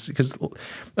 I want to – because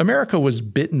America was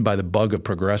bitten by the bug of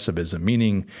progressivism,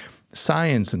 meaning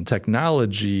science and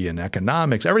technology and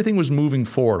economics, everything was moving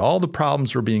forward. All the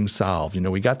problems were being solved.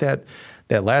 We got that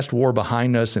last war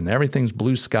behind us and everything's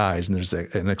blue skies and there's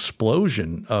an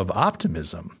explosion of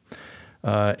optimism.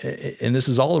 And this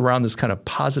is all around this kind of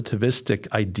positivistic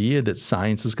idea that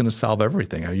science is going to solve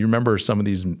everything. You remember some of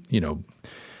these,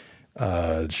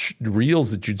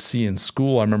 reels that you'd see in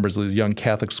school. I remember as a young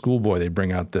Catholic schoolboy, they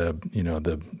bring out the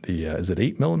is it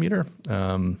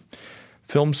 8mm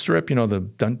film strip? The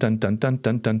dun dun dun dun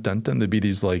dun dun dun dun. There'd be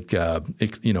these very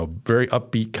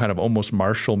upbeat kind of almost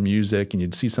martial music, and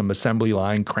you'd see some assembly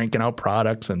line cranking out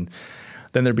products, and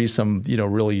then there'd be some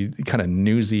really kind of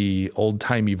newsy old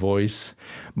timey voice.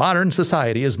 Modern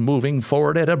society is moving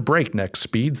forward at a breakneck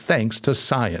speed thanks to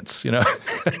science. You're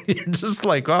just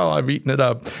like, oh, I'm eating it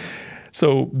up.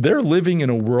 So they're living in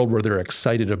a world where they're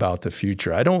excited about the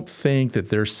future. I don't think that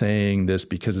they're saying this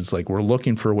because it's like we're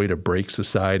looking for a way to break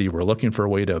society. We're looking for a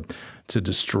way to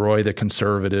destroy the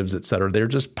conservatives, et cetera. They're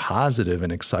just positive and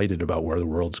excited about where the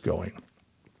world's going.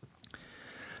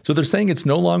 So they're saying it's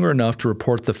no longer enough to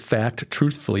report the fact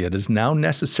truthfully. It is now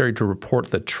necessary to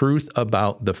report the truth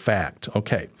about the fact.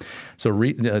 Okay, so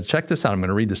check this out. I'm going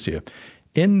to read this to you.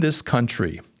 In this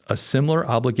country, a similar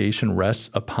obligation rests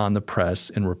upon the press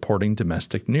in reporting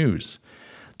domestic news.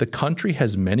 The country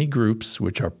has many groups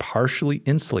which are partially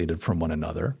insulated from one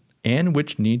another and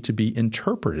which need to be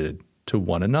interpreted to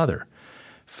one another.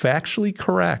 Factually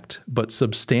correct but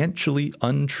substantially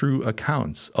untrue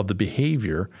accounts of the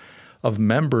behavior of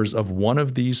members of one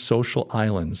of these social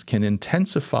islands can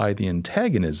intensify the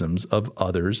antagonisms of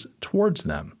others towards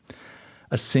them.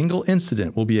 A single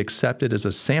incident will be accepted as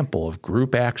a sample of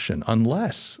group action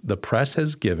unless the press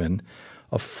has given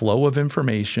a flow of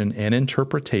information and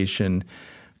interpretation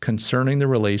concerning the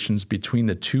relations between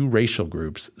the two racial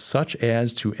groups, such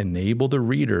as to enable the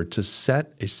reader to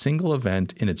set a single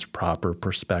event in its proper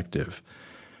perspective.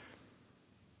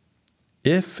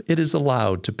 If it is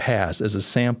allowed to pass as a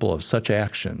sample of such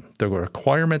action, the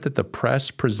requirement that the press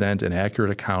present an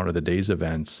accurate account of the day's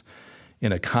events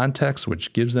in a context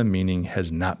which gives them meaning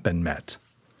has not been met.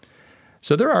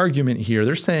 So their argument here,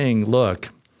 they're saying, look,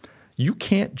 you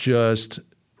can't just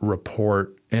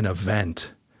report an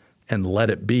event and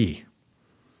let it be.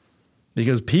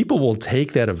 Because people will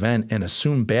take that event and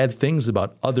assume bad things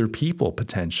about other people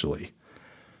potentially.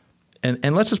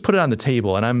 And let's just put it on the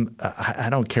table, and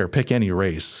I don't care, pick any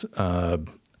race, but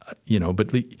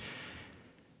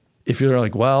if you're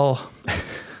like, well,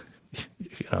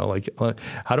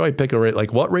 how do I pick a race?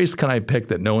 Like, what race can I pick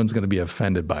that no one's going to be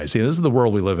offended by? See, this is the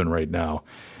world we live in right now.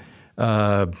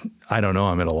 I don't know.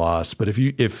 I'm at a loss. But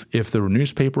if the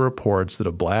newspaper reports that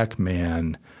a black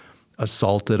man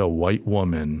assaulted a white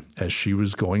woman as she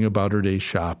was going about her day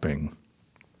shopping,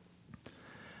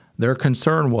 their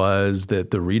concern was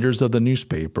that the readers of the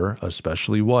newspaper,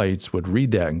 especially whites, would read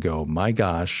that and go, my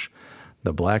gosh,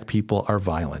 the black people are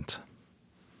violent.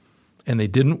 And they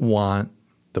didn't want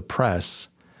the press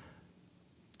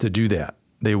to do that.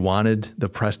 They wanted the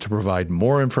press to provide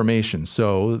more information.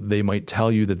 So they might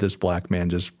tell you that this black man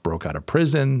just broke out of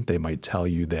prison. They might tell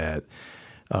you that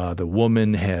the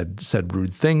woman had said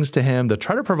rude things to him. They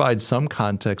try to provide some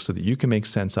context so that you can make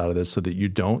sense out of this so that you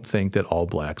don't think that all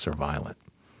blacks are violent.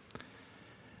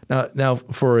 Now,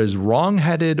 for as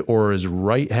wrong-headed or as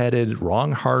right-headed,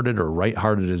 wrong-hearted or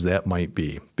right-hearted as that might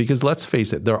be, because let's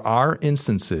face it, there are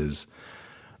instances,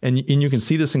 and you can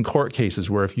see this in court cases,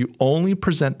 where if you only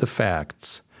present the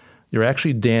facts, you're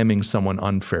actually damning someone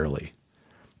unfairly.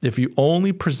 If you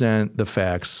only present the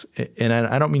facts, and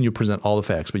I don't mean you present all the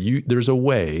facts, but there's a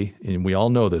way, and we all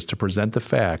know this, to present the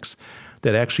facts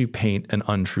that actually paint an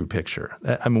untrue picture.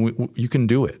 I mean, you can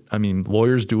do it. I mean,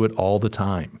 lawyers do it all the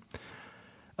time.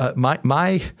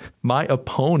 My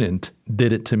opponent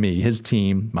did it to me, his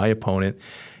team, my opponent,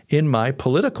 in my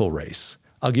political race.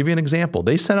 I'll give you an example.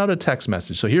 They sent out a text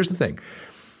message. So here's the thing.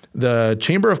 The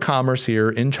Chamber of Commerce here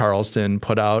in Charleston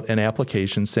put out an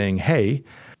application saying, hey,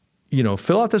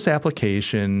 fill out this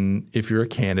application if you're a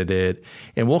candidate,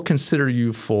 and we'll consider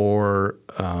you for,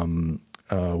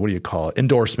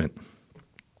 endorsement.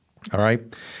 All right.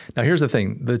 Now, here's the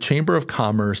thing. The Chamber of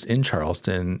Commerce in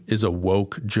Charleston is a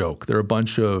woke joke. They're a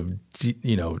bunch of,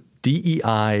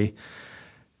 DEI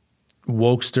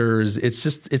wokesters. It's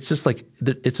just like,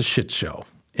 it's a shit show.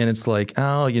 And it's like,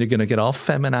 oh, you're going to get all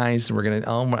feminized. And we're going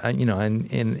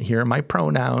to, and here are my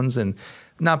pronouns and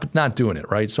not doing it,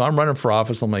 right? So I'm running for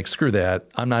office. I'm like, screw that.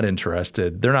 I'm not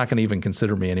interested. They're not going to even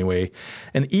consider me anyway.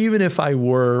 And even if I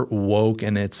were woke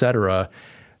and et cetera,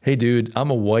 hey, dude,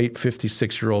 I'm a white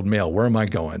 56-year-old male. Where am I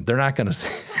going? They're not going to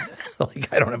say,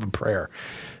 I don't have a prayer.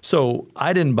 So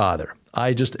I didn't bother.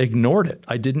 I just ignored it.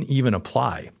 I didn't even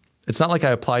apply. It's not like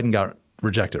I applied and got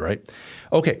rejected, right?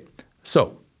 Okay,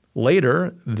 so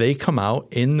later they come out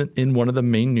in one of the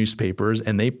main newspapers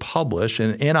and they publish,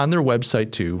 and on their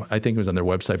website too. I think it was on their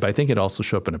website, but I think it also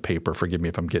showed up in a paper. Forgive me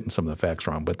if I'm getting some of the facts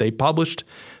wrong. But they published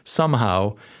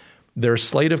somehow their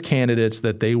slate of candidates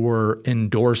that they were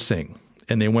endorsing.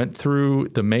 And they went through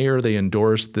the mayor. They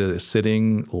endorsed the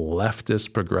sitting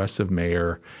leftist progressive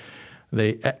mayor.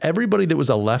 Everybody that was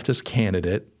a leftist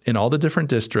candidate in all the different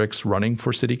districts running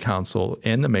for city council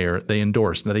and the mayor, they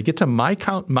endorsed. Now they get to my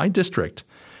district.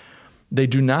 They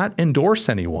do not endorse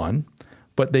anyone,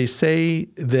 but they say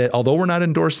that although we're not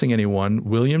endorsing anyone,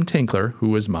 William Tinkler,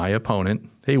 who is my opponent,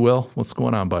 hey, Will, what's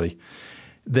going on, buddy?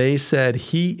 They said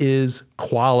he is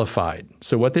qualified.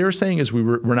 So what they were saying is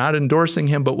we're not endorsing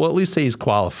him, but we'll at least say he's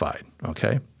qualified.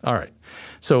 Okay. All right.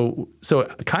 So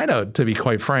kind of, to be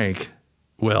quite frank,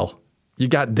 Will, you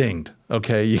got dinged.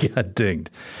 Okay. You got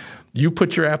dinged. You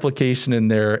put your application in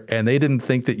there and they didn't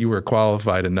think that you were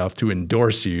qualified enough to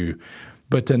endorse you,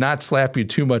 but to not slap you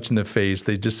too much in the face,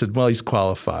 they just said, well, he's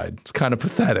qualified. It's kind of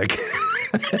pathetic.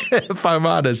 If I'm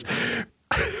honest,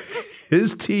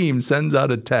 his team sends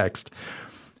out a text,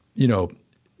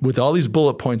 with all these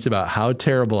bullet points about how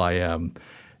terrible I am.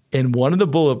 And one of the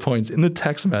bullet points in the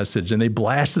text message, and they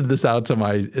blasted this out to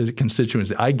my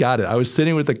constituents. I got it. I was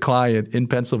sitting with a client in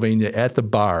Pennsylvania at the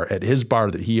bar, at his bar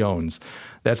that he owns.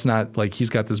 That's not like he's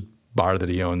got this bar that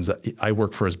he owns. I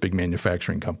work for his big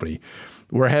manufacturing company.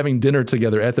 We're having dinner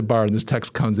together at the bar, and this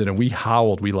text comes in, and we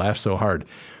howled. We laughed so hard.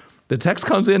 The text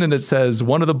comes in, and it says,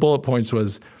 one of the bullet points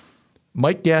was,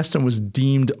 Mike Gaston was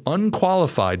deemed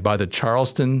unqualified by the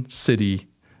Charleston city,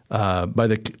 by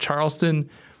the Charleston,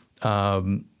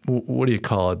 what do you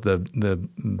call it?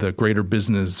 The greater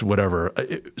business, whatever.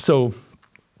 So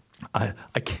I'm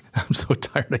so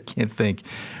tired. I can't think.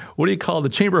 What do you call the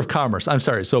Chamber of Commerce? I'm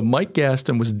sorry. So Mike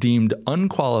Gaston was deemed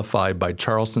unqualified by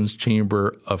Charleston's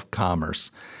Chamber of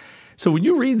Commerce. So when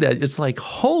you read that, it's like,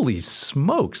 holy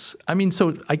smokes. I mean,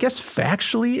 so I guess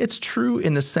factually it's true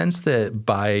in the sense that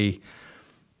by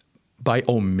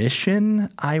omission,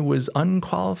 I was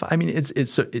unqualified. I mean,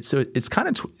 it's kind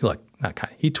of not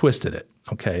kind. He twisted it,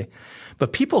 okay.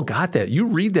 But people got that. You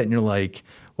read that and you're like,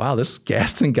 wow, this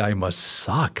Gaston guy must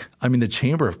suck. I mean, the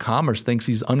Chamber of Commerce thinks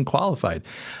he's unqualified.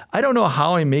 I don't know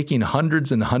how I'm making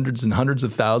hundreds and hundreds and hundreds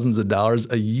of thousands of dollars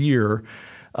a year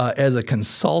as a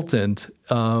consultant,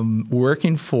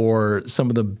 working for some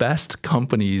of the best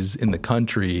companies in the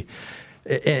country.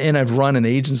 And I've run an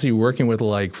agency working with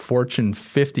like Fortune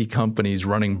 50 companies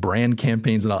running brand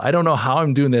campaigns and all. I don't know how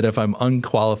I'm doing that if I'm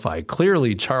unqualified.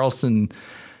 Clearly, Charleston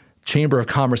Chamber of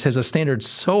Commerce has a standard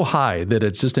so high that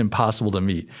it's just impossible to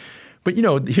meet. But,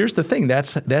 here's the thing.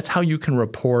 That's how you can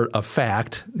report a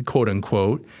fact, quote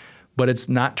unquote, but it's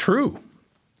not true.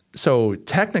 So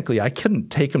technically, I couldn't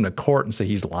take him to court and say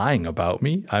he's lying about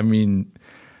me. I mean,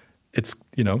 it's,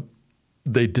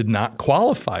 they did not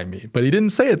qualify me, but he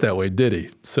didn't say it that way, did he?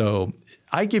 So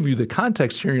I give you the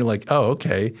context here and you're like, oh,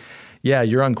 okay. Yeah,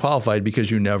 you're unqualified because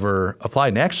you never applied.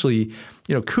 And actually,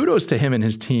 kudos to him and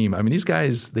his team. I mean, these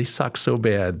guys, they suck so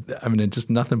bad. I mean, it's just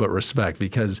nothing but respect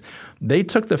because they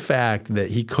took the fact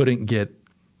that he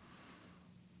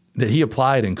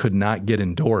applied and could not get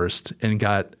endorsed and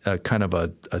got a kind of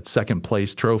a second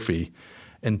place trophy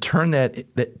and turned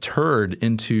that turd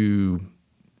into,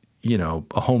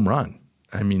 a home run.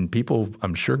 I mean, people,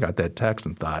 I'm sure, got that text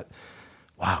and thought,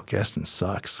 wow, Gaston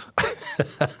sucks.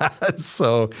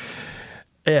 So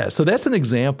that's an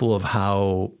example of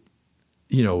how,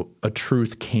 a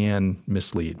truth can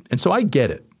mislead. And so I get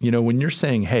it. When you're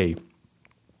saying, hey,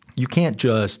 you can't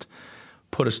just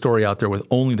put a story out there with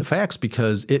only the facts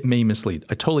because it may mislead.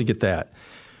 I totally get that.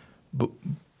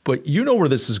 But you know where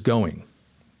this is going.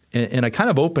 And I kind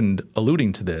of opened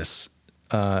alluding to this.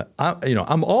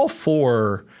 I'm all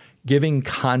for giving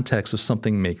context if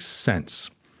something makes sense.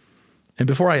 And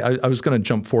before I was going to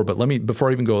jump forward, but before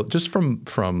I even go, just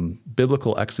from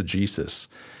biblical exegesis,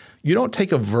 you don't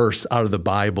take a verse out of the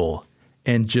Bible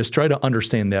and just try to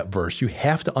understand that verse. You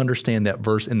have to understand that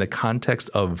verse in the context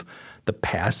of the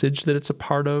passage that it's a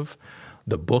part of,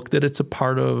 the book that it's a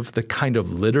part of, the kind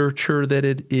of literature that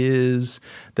it is,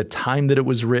 the time that it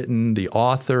was written, the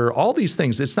author, all these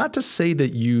things. It's not to say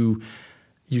that you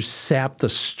sap the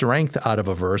strength out of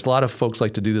a verse. A lot of folks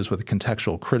like to do this with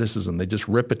contextual criticism. They just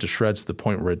rip it to shreds to the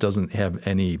point where it doesn't have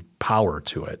any power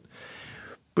to it.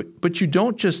 But you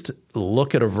don't just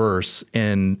look at a verse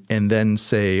and then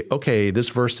say, okay, this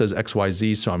verse says X, Y,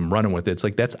 Z, so I'm running with it. It's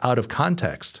like that's out of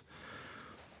context.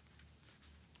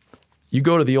 You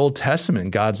go to the Old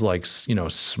Testament, God's like,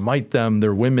 smite them,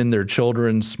 their women, their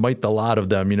children, smite the lot of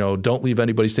them, don't leave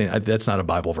anybody standing. That's not a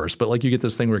Bible verse, but like you get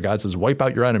this thing where God says, wipe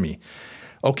out your enemy.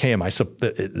 Okay,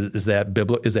 is that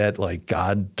biblical? Is that like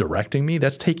God directing me?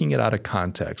 That's taking it out of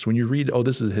context. When you read,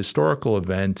 this is a historical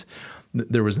event,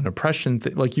 there was an oppression,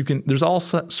 there's all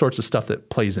sorts of stuff that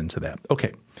plays into that.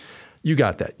 Okay, you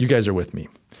got that. You guys are with me.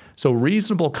 So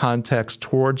reasonable context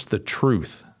towards the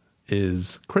truth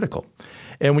is critical.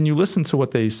 And when you listen to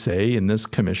what they say in this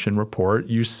commission report,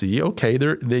 you see, okay,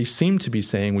 they seem to be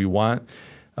saying we want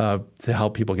to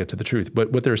help people get to the truth.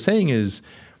 But what they're saying is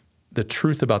the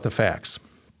truth about the facts.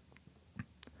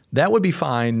 That would be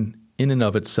fine in and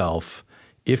of itself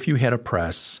if you had a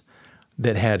press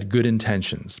that had good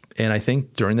intentions. And I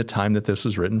think during the time that this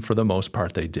was written, for the most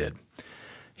part, they did.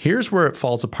 Here's where it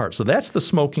falls apart. So that's the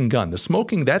smoking gun.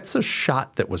 That's a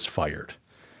shot that was fired.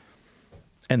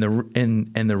 And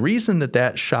the reason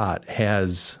that shot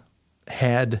has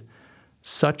had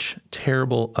such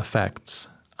terrible effects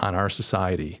on our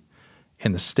society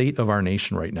and the state of our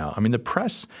nation right now. I mean, the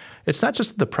press, it's not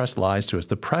just that the press lies to us.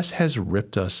 The press has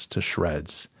ripped us to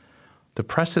shreds. The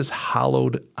press has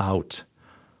hollowed out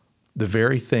the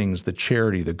very things, the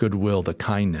charity, the goodwill, the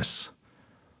kindness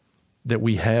that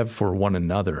we have for one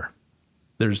another.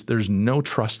 There's no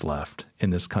trust left in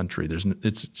this country.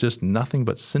 It's just nothing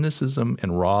but cynicism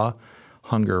and raw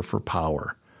hunger for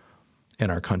power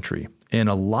in our country. And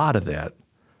a lot of that,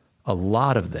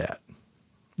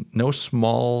 no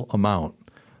small amount,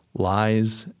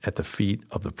 lies at the feet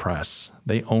of the press.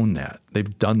 They own that.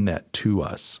 They've done that to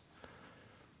us.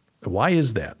 Why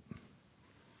is that?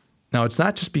 Now, it's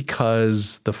not just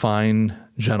because the fine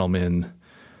gentlemen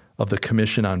of the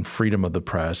Commission on Freedom of the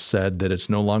Press said that it's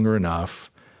no longer enough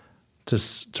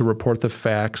to report the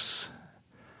facts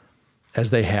as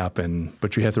they happen,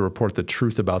 but you have to report the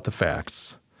truth about the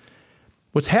facts.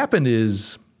 What's happened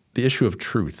is the issue of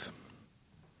truth.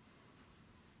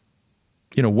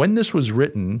 When this was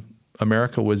written,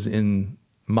 America was in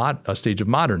a stage of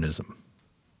modernism.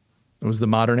 It was the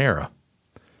modern era.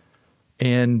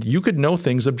 And you could know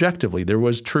things objectively. There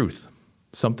was truth.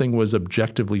 Something was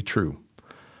objectively true.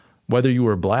 Whether you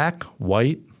were black,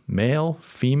 white, male,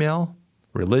 female,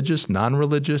 religious,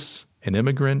 non-religious, an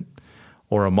immigrant,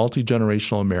 or a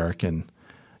multi-generational American,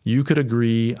 you could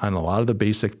agree on a lot of the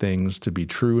basic things to be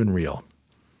true and real.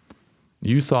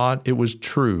 You thought it was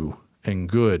true and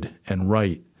good and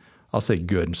right. I'll say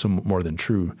good and some more than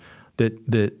true,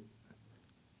 that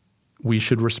we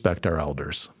should respect our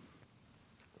elders.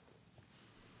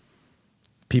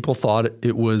 People thought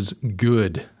it was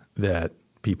good that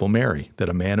people marry, that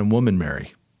a man and woman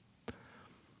marry.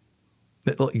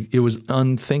 It was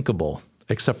unthinkable,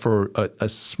 except for a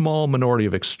small minority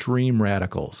of extreme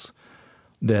radicals,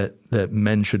 that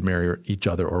men should marry each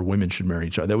other or women should marry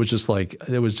each other. That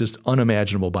was just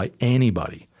unimaginable by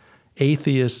anybody.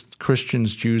 Atheists,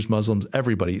 Christians, Jews, Muslims,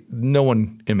 everybody, no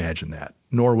one imagined that,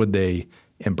 nor would they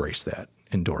embrace that,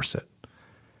 endorse it.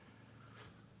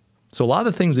 So a lot of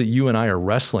the things that you and I are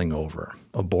wrestling over,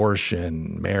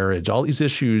 abortion, marriage, all these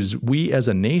issues, we as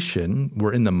a nation,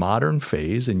 we're in the modern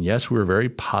phase. And yes, we were very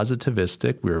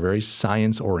positivistic. We were very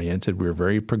science-oriented. We were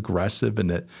very progressive in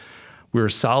that we were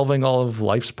solving all of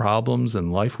life's problems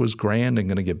and life was grand and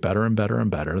going to get better and better and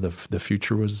better. The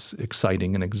future was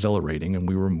exciting and exhilarating and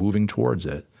we were moving towards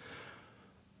it.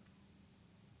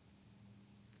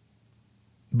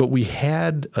 But we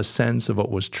had a sense of what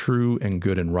was true and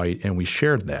good and right, and we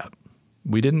shared that.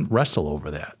 We didn't wrestle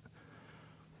over that.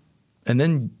 And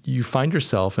then you find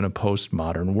yourself in a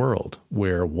postmodern world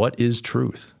where what is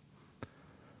truth?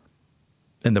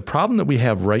 And the problem that we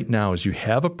have right now is you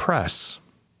have a press,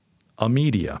 a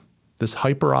media, this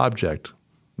hyper object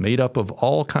made up of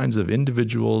all kinds of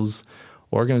individuals,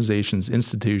 organizations,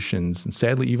 institutions, and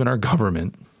sadly even our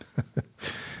government,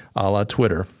 a la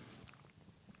Twitter,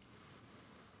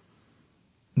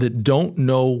 that don't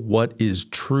know what is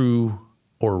true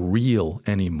or real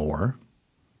anymore.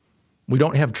 We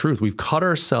don't have truth. We've cut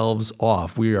ourselves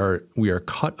off. We are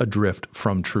cut adrift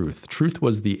from truth. Truth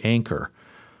was the anchor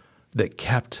that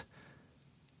kept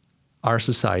our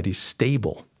society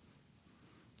stable.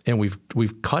 And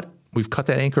we've cut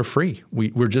that anchor free.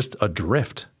 We're just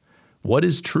adrift. What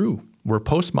is true? We're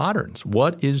postmoderns.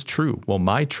 What is true? Well,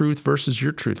 my truth versus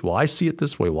your truth. Well, I see it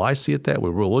this way. Well, I see it that way.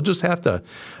 We'll just have to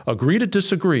agree to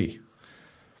disagree.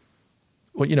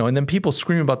 Well, and then people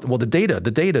scream about, the data.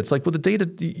 It's like, well, the data,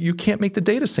 you can't make the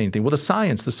data say anything. Well, the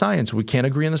science, we can't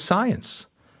agree on the science.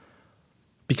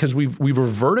 Because we've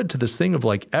reverted to this thing of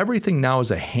like everything now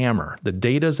is a hammer. The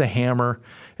data is a hammer.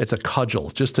 It's a cudgel.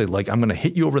 Just to like, I'm going to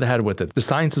hit you over the head with it. The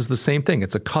science is the same thing.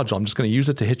 It's a cudgel. I'm just going to use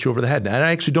it to hit you over the head. And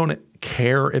I actually don't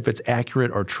care if it's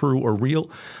accurate or true or real.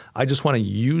 I just want to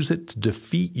use it to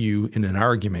defeat you in an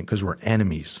argument because we're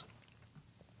enemies.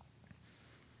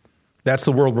 That's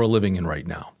the world we're living in right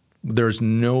now. There's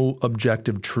no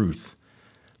objective truth.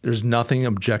 There's nothing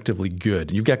objectively good.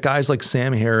 You've got guys like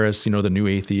Sam Harris, the new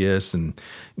atheist, and,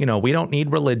 we don't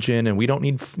need religion and we don't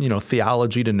need,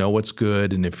 theology to know what's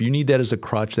good. And if you need that as a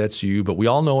crutch, that's you. But we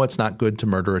all know it's not good to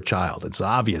murder a child. It's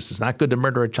obvious. It's not good to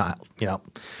murder a child.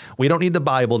 We don't need the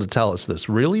Bible to tell us this.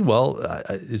 Really? Well,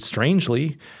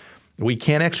 strangely, we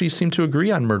can't actually seem to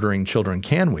agree on murdering children,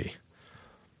 can we?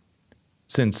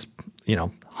 Since,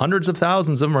 hundreds of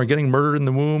thousands of them are getting murdered in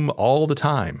the womb all the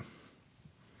time.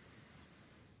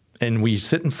 And we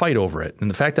sit and fight over it.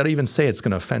 And the fact that I even say it's going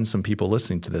to offend some people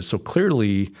listening to this. So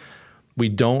clearly, we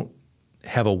don't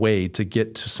have a way to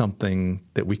get to something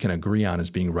that we can agree on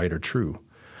as being right or true.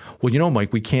 Well,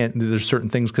 Mike, we can't. There's certain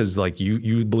things because like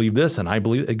you believe this and I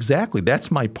believe exactly.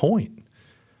 That's my point.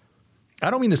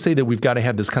 I don't mean to say that we've got to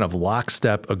have this kind of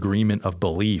lockstep agreement of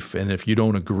belief. And if you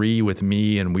don't agree with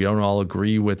me and we don't all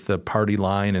agree with the party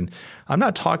line, and I'm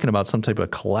not talking about some type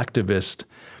of collectivist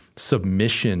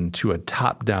submission to a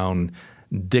top-down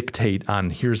dictate on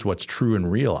here's what's true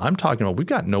and real. I'm talking about we've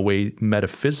got no way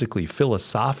metaphysically,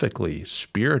 philosophically,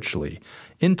 spiritually,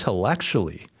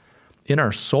 intellectually, in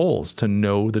our souls to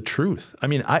know the truth. I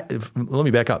mean, let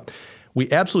me back up. We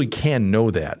absolutely can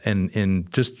know that.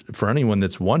 And just for anyone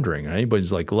that's wondering,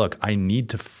 anybody's like, look, I need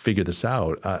to figure this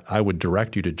out, I would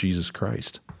direct you to Jesus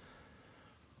Christ.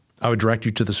 I would direct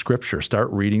you to the Scripture.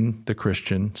 Start reading the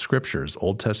Christian Scriptures,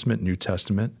 Old Testament, New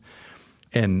Testament,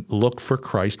 and look for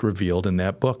Christ revealed in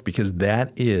that book because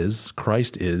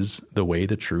Christ is the way,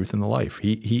 the truth, and the life.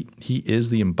 He is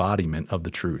the embodiment of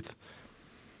the truth.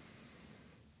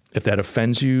 If that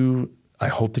offends you, I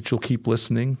hope that you'll keep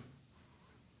listening.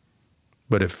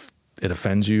 But if it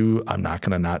offends you, I'm not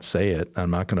going to not say it.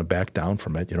 I'm not going to back down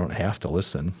from it. You don't have to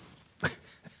listen.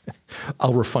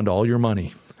 I'll refund all your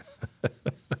money.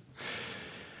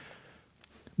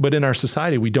 But in our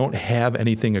society, we don't have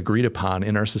anything agreed upon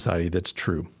in our society that's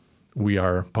true. We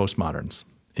are postmoderns.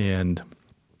 And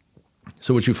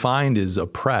so what you find is a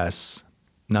press,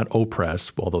 not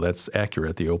oppress, although that's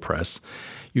accurate, the oppress.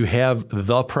 You have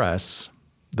the press,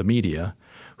 the media,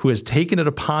 who has taken it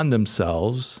upon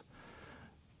themselves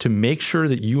to make sure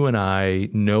that you and I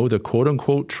know the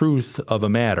quote-unquote truth of a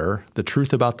matter, the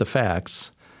truth about the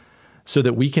facts, so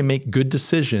that we can make good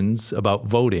decisions about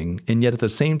voting. And yet at the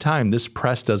same time, this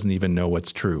press doesn't even know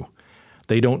what's true.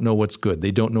 They don't know what's good. They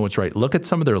don't know what's right. Look at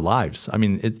some of their lives. I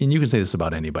mean, and you can say this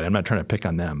about anybody. I'm not trying to pick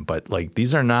on them, but like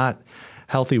these are not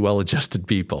healthy, well-adjusted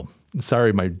people.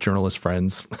 Sorry, my journalist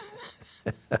friends.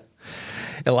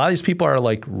 A lot of these people are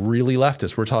like really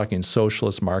leftist. We're talking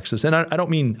socialist, Marxist. And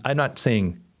I'm not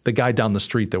saying the guy down the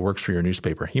street that works for your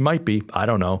newspaper. He might be. I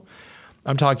don't know.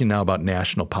 I'm talking now about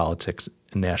national politics,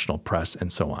 national press,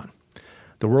 and so on.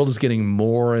 The world is getting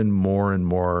more and more and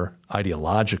more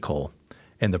ideological,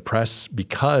 and the press,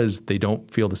 because they don't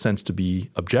feel the sense to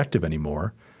be objective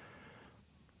anymore,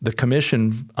 the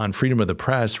Commission on Freedom of the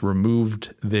Press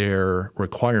removed their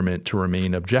requirement to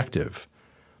remain objective.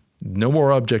 No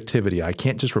more objectivity. I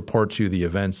can't just report to you the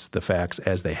events, the facts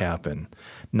as they happen.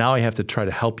 Now I have to try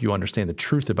to help you understand the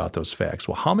truth about those facts.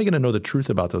 Well, how am I going to know the truth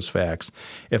about those facts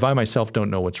if I myself don't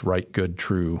know what's right, good,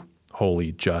 true,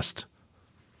 holy, just,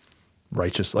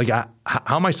 righteous? Like,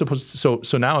 how am I supposed to?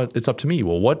 So now it's up to me.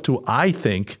 Well, what do I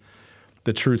think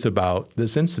the truth about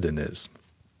this incident is?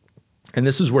 And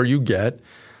this is where you get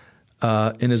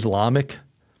an Islamic,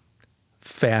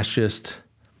 fascist,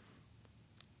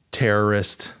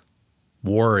 terrorist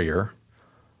warrior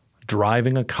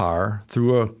driving a car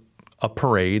through a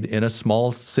parade in a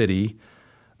small city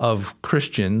of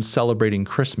Christians celebrating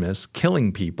Christmas,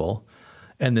 killing people,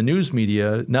 and the news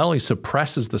media not only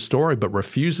suppresses the story but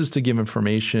refuses to give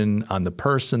information on the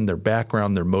person, their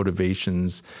background, their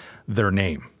motivations, their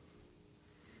name.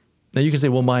 Now you can say,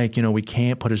 well, Mike, we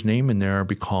can't put his name in there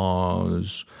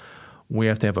because we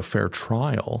have to have a fair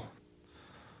trial.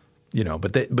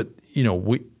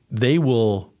 They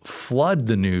will flood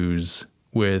the news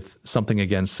with something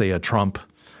against, say, a Trump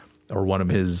or one of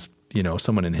his,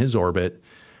 someone in his orbit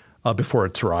before a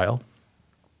trial.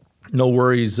 No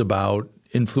worries about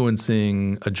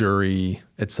influencing a jury,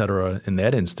 et cetera, in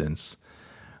that instance.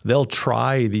 They'll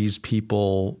try these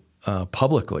people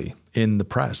publicly in the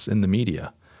press, in the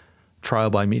media, trial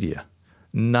by media,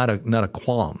 not a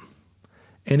qualm.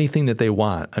 Anything that they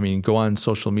want. I mean, go on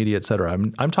social media, et cetera.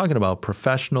 I'm talking about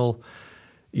professional,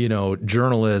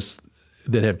 journalists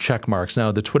that have check marks.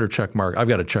 Now, the Twitter check mark, I've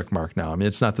got a check mark now. I mean,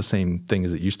 it's not the same thing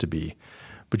as it used to be.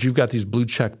 But you've got these blue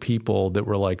check people that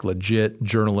were like legit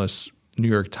journalists, New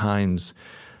York Times,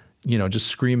 just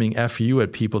screaming F you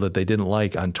at people that they didn't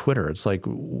like on Twitter. It's like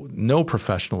no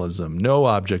professionalism, no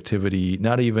objectivity,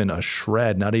 not even a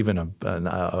shred, not even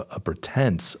a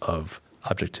pretense of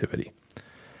objectivity.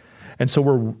 And so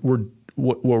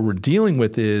what we're dealing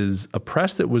with is a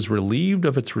press that was relieved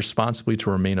of its responsibility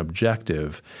to remain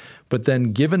objective, but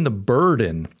then given the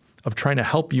burden of trying to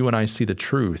help you and I see the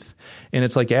truth. And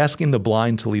it's like asking the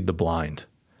blind to lead the blind,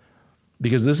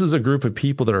 because this is a group of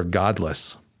people that are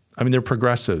godless. I mean, they're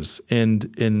progressives.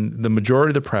 And in the majority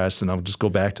of the press, and I'll just go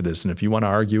back to this, and if you want to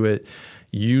argue it,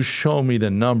 you show me the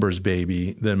numbers,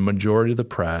 baby. The majority of the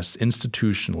press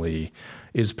institutionally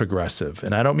is progressive.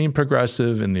 And I don't mean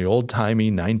progressive in the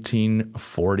old-timey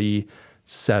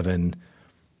 1947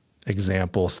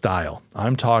 example style.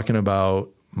 I'm talking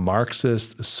about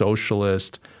Marxist,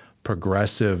 socialist,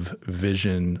 progressive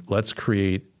vision. Let's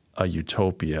create a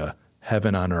utopia,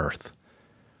 heaven on earth.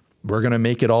 We're going to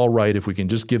make it all right if we can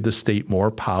just give the state more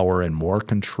power and more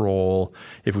control,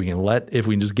 if we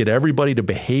can just get everybody to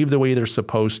behave the way they're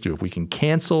supposed to, if we can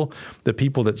cancel the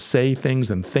people that say things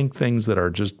and think things that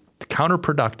are just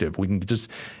counterproductive, we can just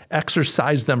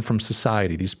exorcise them from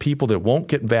society. These people that won't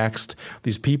get vaxxed,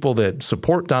 these people that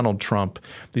support Donald Trump,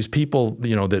 these people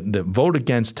that vote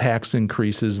against tax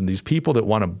increases, and these people that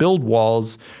want to build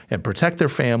walls and protect their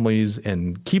families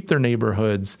and keep their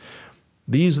neighborhoods.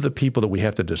 These are the people that we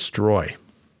have to destroy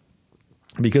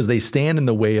because they stand in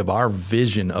the way of our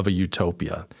vision of a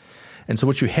utopia. And so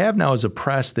what you have now is a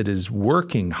press that is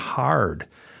working hard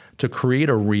to create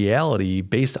a reality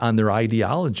based on their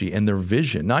ideology and their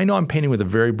vision. Now, I know I'm painting with a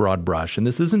very broad brush, and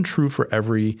this isn't true for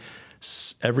every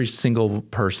single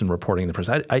person reporting the press.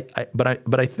 But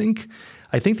I think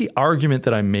the argument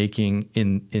that I'm making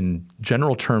in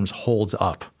general terms holds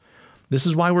up. This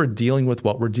is why we're dealing with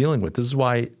what we're dealing with. This is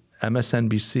why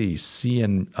MSNBC,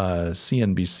 CNBC,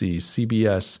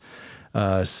 CBS,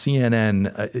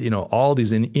 CNN, all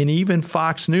these, and even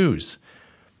Fox News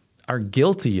are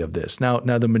guilty of this. Now,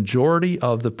 the majority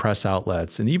of the press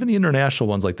outlets, and even the international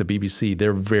ones like the BBC,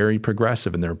 they're very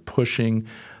progressive, and they're pushing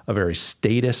a very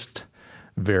statist,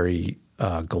 very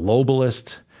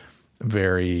globalist,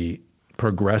 very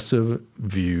progressive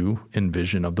view and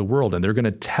vision of the world. And they're going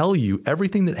to tell you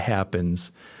everything that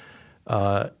happens.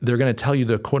 They're going to tell you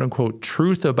the quote-unquote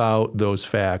truth about those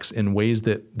facts in ways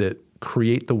that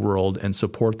create the world and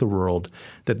support the world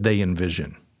that they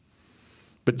envision.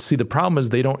 But see, the problem is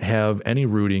they don't have any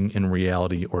rooting in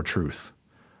reality or truth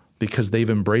because they've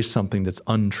embraced something that's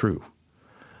untrue.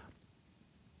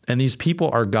 And these people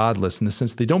are godless in the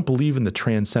sense they don't believe in the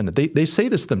transcendent. They say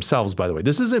this themselves, by the way.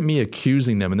 This isn't me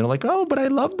accusing them. And they're like, oh, but I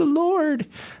love the Lord.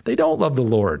 They don't love the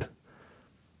Lord.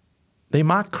 They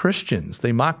mock Christians.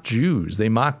 They mock Jews. They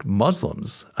mock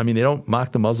Muslims. I mean, they don't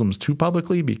mock the Muslims too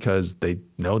publicly because they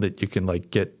know that you can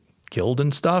get killed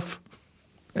and stuff.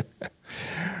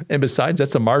 And besides,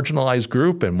 that's a marginalized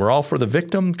group, and we're all for the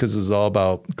victim because this is all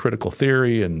about critical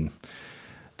theory and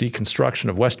deconstruction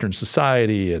of Western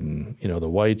society. And the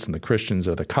whites and the Christians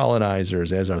are the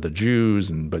colonizers, as are the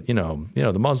Jews. But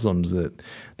the Muslims, that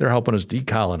they're helping us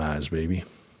decolonize, baby.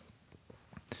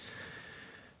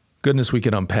 Goodness, we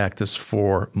could unpack this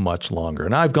for much longer.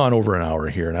 And I've gone over an hour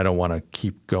here, and I don't want to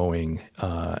keep going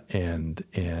and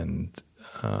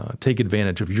take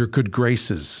advantage of your good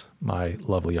graces, my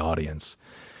lovely audience.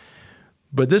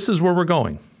 But this is where we're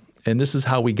going, and this is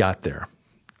how we got there.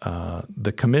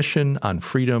 The Commission on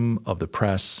Freedom of the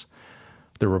Press,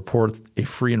 the report, A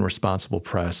Free and Responsible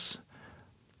Press,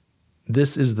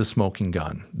 this is the smoking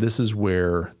gun. This is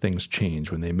where things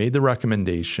change. When they made the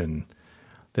recommendation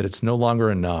that it's no longer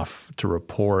enough to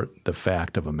report the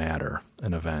fact of a matter,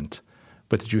 an event,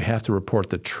 but that you have to report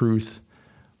the truth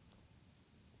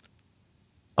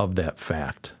of that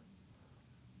fact.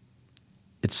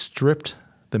 It stripped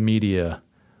the media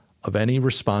of any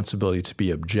responsibility to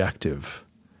be objective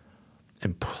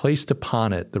and placed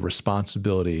upon it the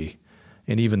responsibility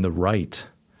and even the right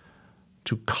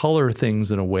to color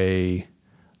things in a way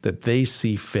that they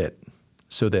see fit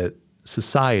so that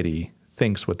society,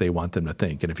 thinks what they want them to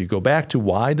think. And if you go back to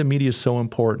why the media is so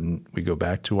important, we go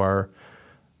back to our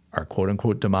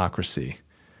quote-unquote democracy.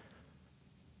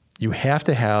 You have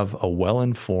to have a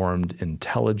well-informed,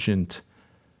 intelligent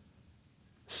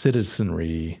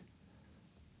citizenry,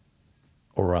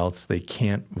 or else they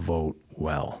can't vote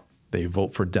well. They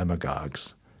vote for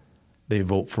demagogues. They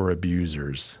vote for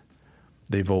abusers.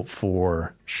 They vote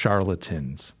for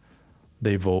charlatans.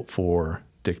 They vote for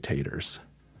dictators.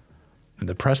 And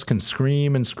the press can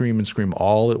scream and scream and scream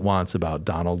all it wants about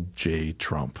Donald J.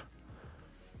 Trump.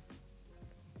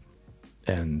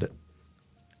 And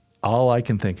all I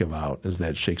can think about is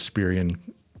that Shakespearean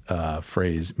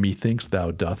phrase, methinks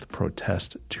thou doth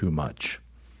protest too much.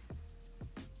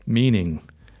 Meaning,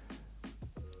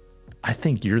 I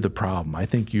think you're the problem. I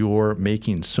think you're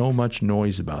making so much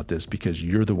noise about this because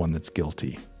you're the one that's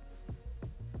guilty.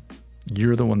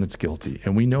 You're the one that's guilty.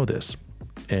 And we know this.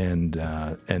 And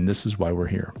this is why we're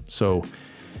here. So,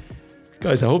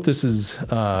 guys, I hope this has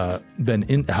been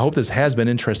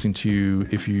interesting to you.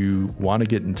 If you want to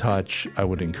get in touch, I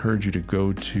would encourage you to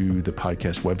go to the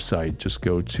podcast website. Just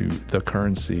go to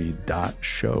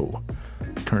thecurrency.show.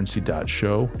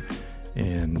 Thecurrency.show.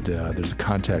 And there's a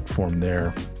contact form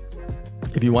there.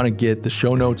 If you want to get the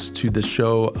show notes to the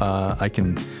show, I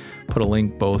can put a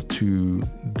link both to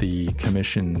the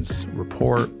commission's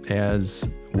report as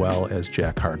well as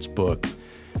Jack Hart's book,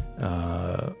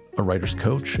 A Writer's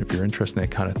Coach. If you're interested in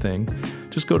that kind of thing,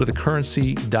 just go to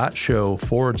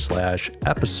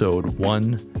thecurrency.show/episode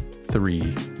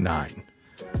 139.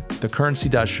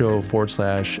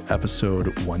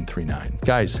 Thecurrency.show/episode 139.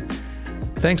 Guys,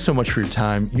 thanks so much for your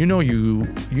time. You know you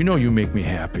make me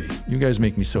happy. You guys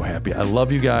make me so happy. I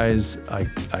love you guys. I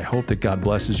hope that God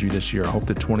blesses you this year. I hope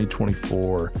that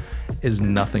 2024 is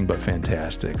nothing but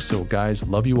fantastic. So guys,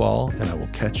 love you all, and I will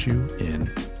catch you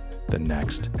in the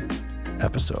next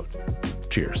episode.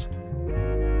 Cheers.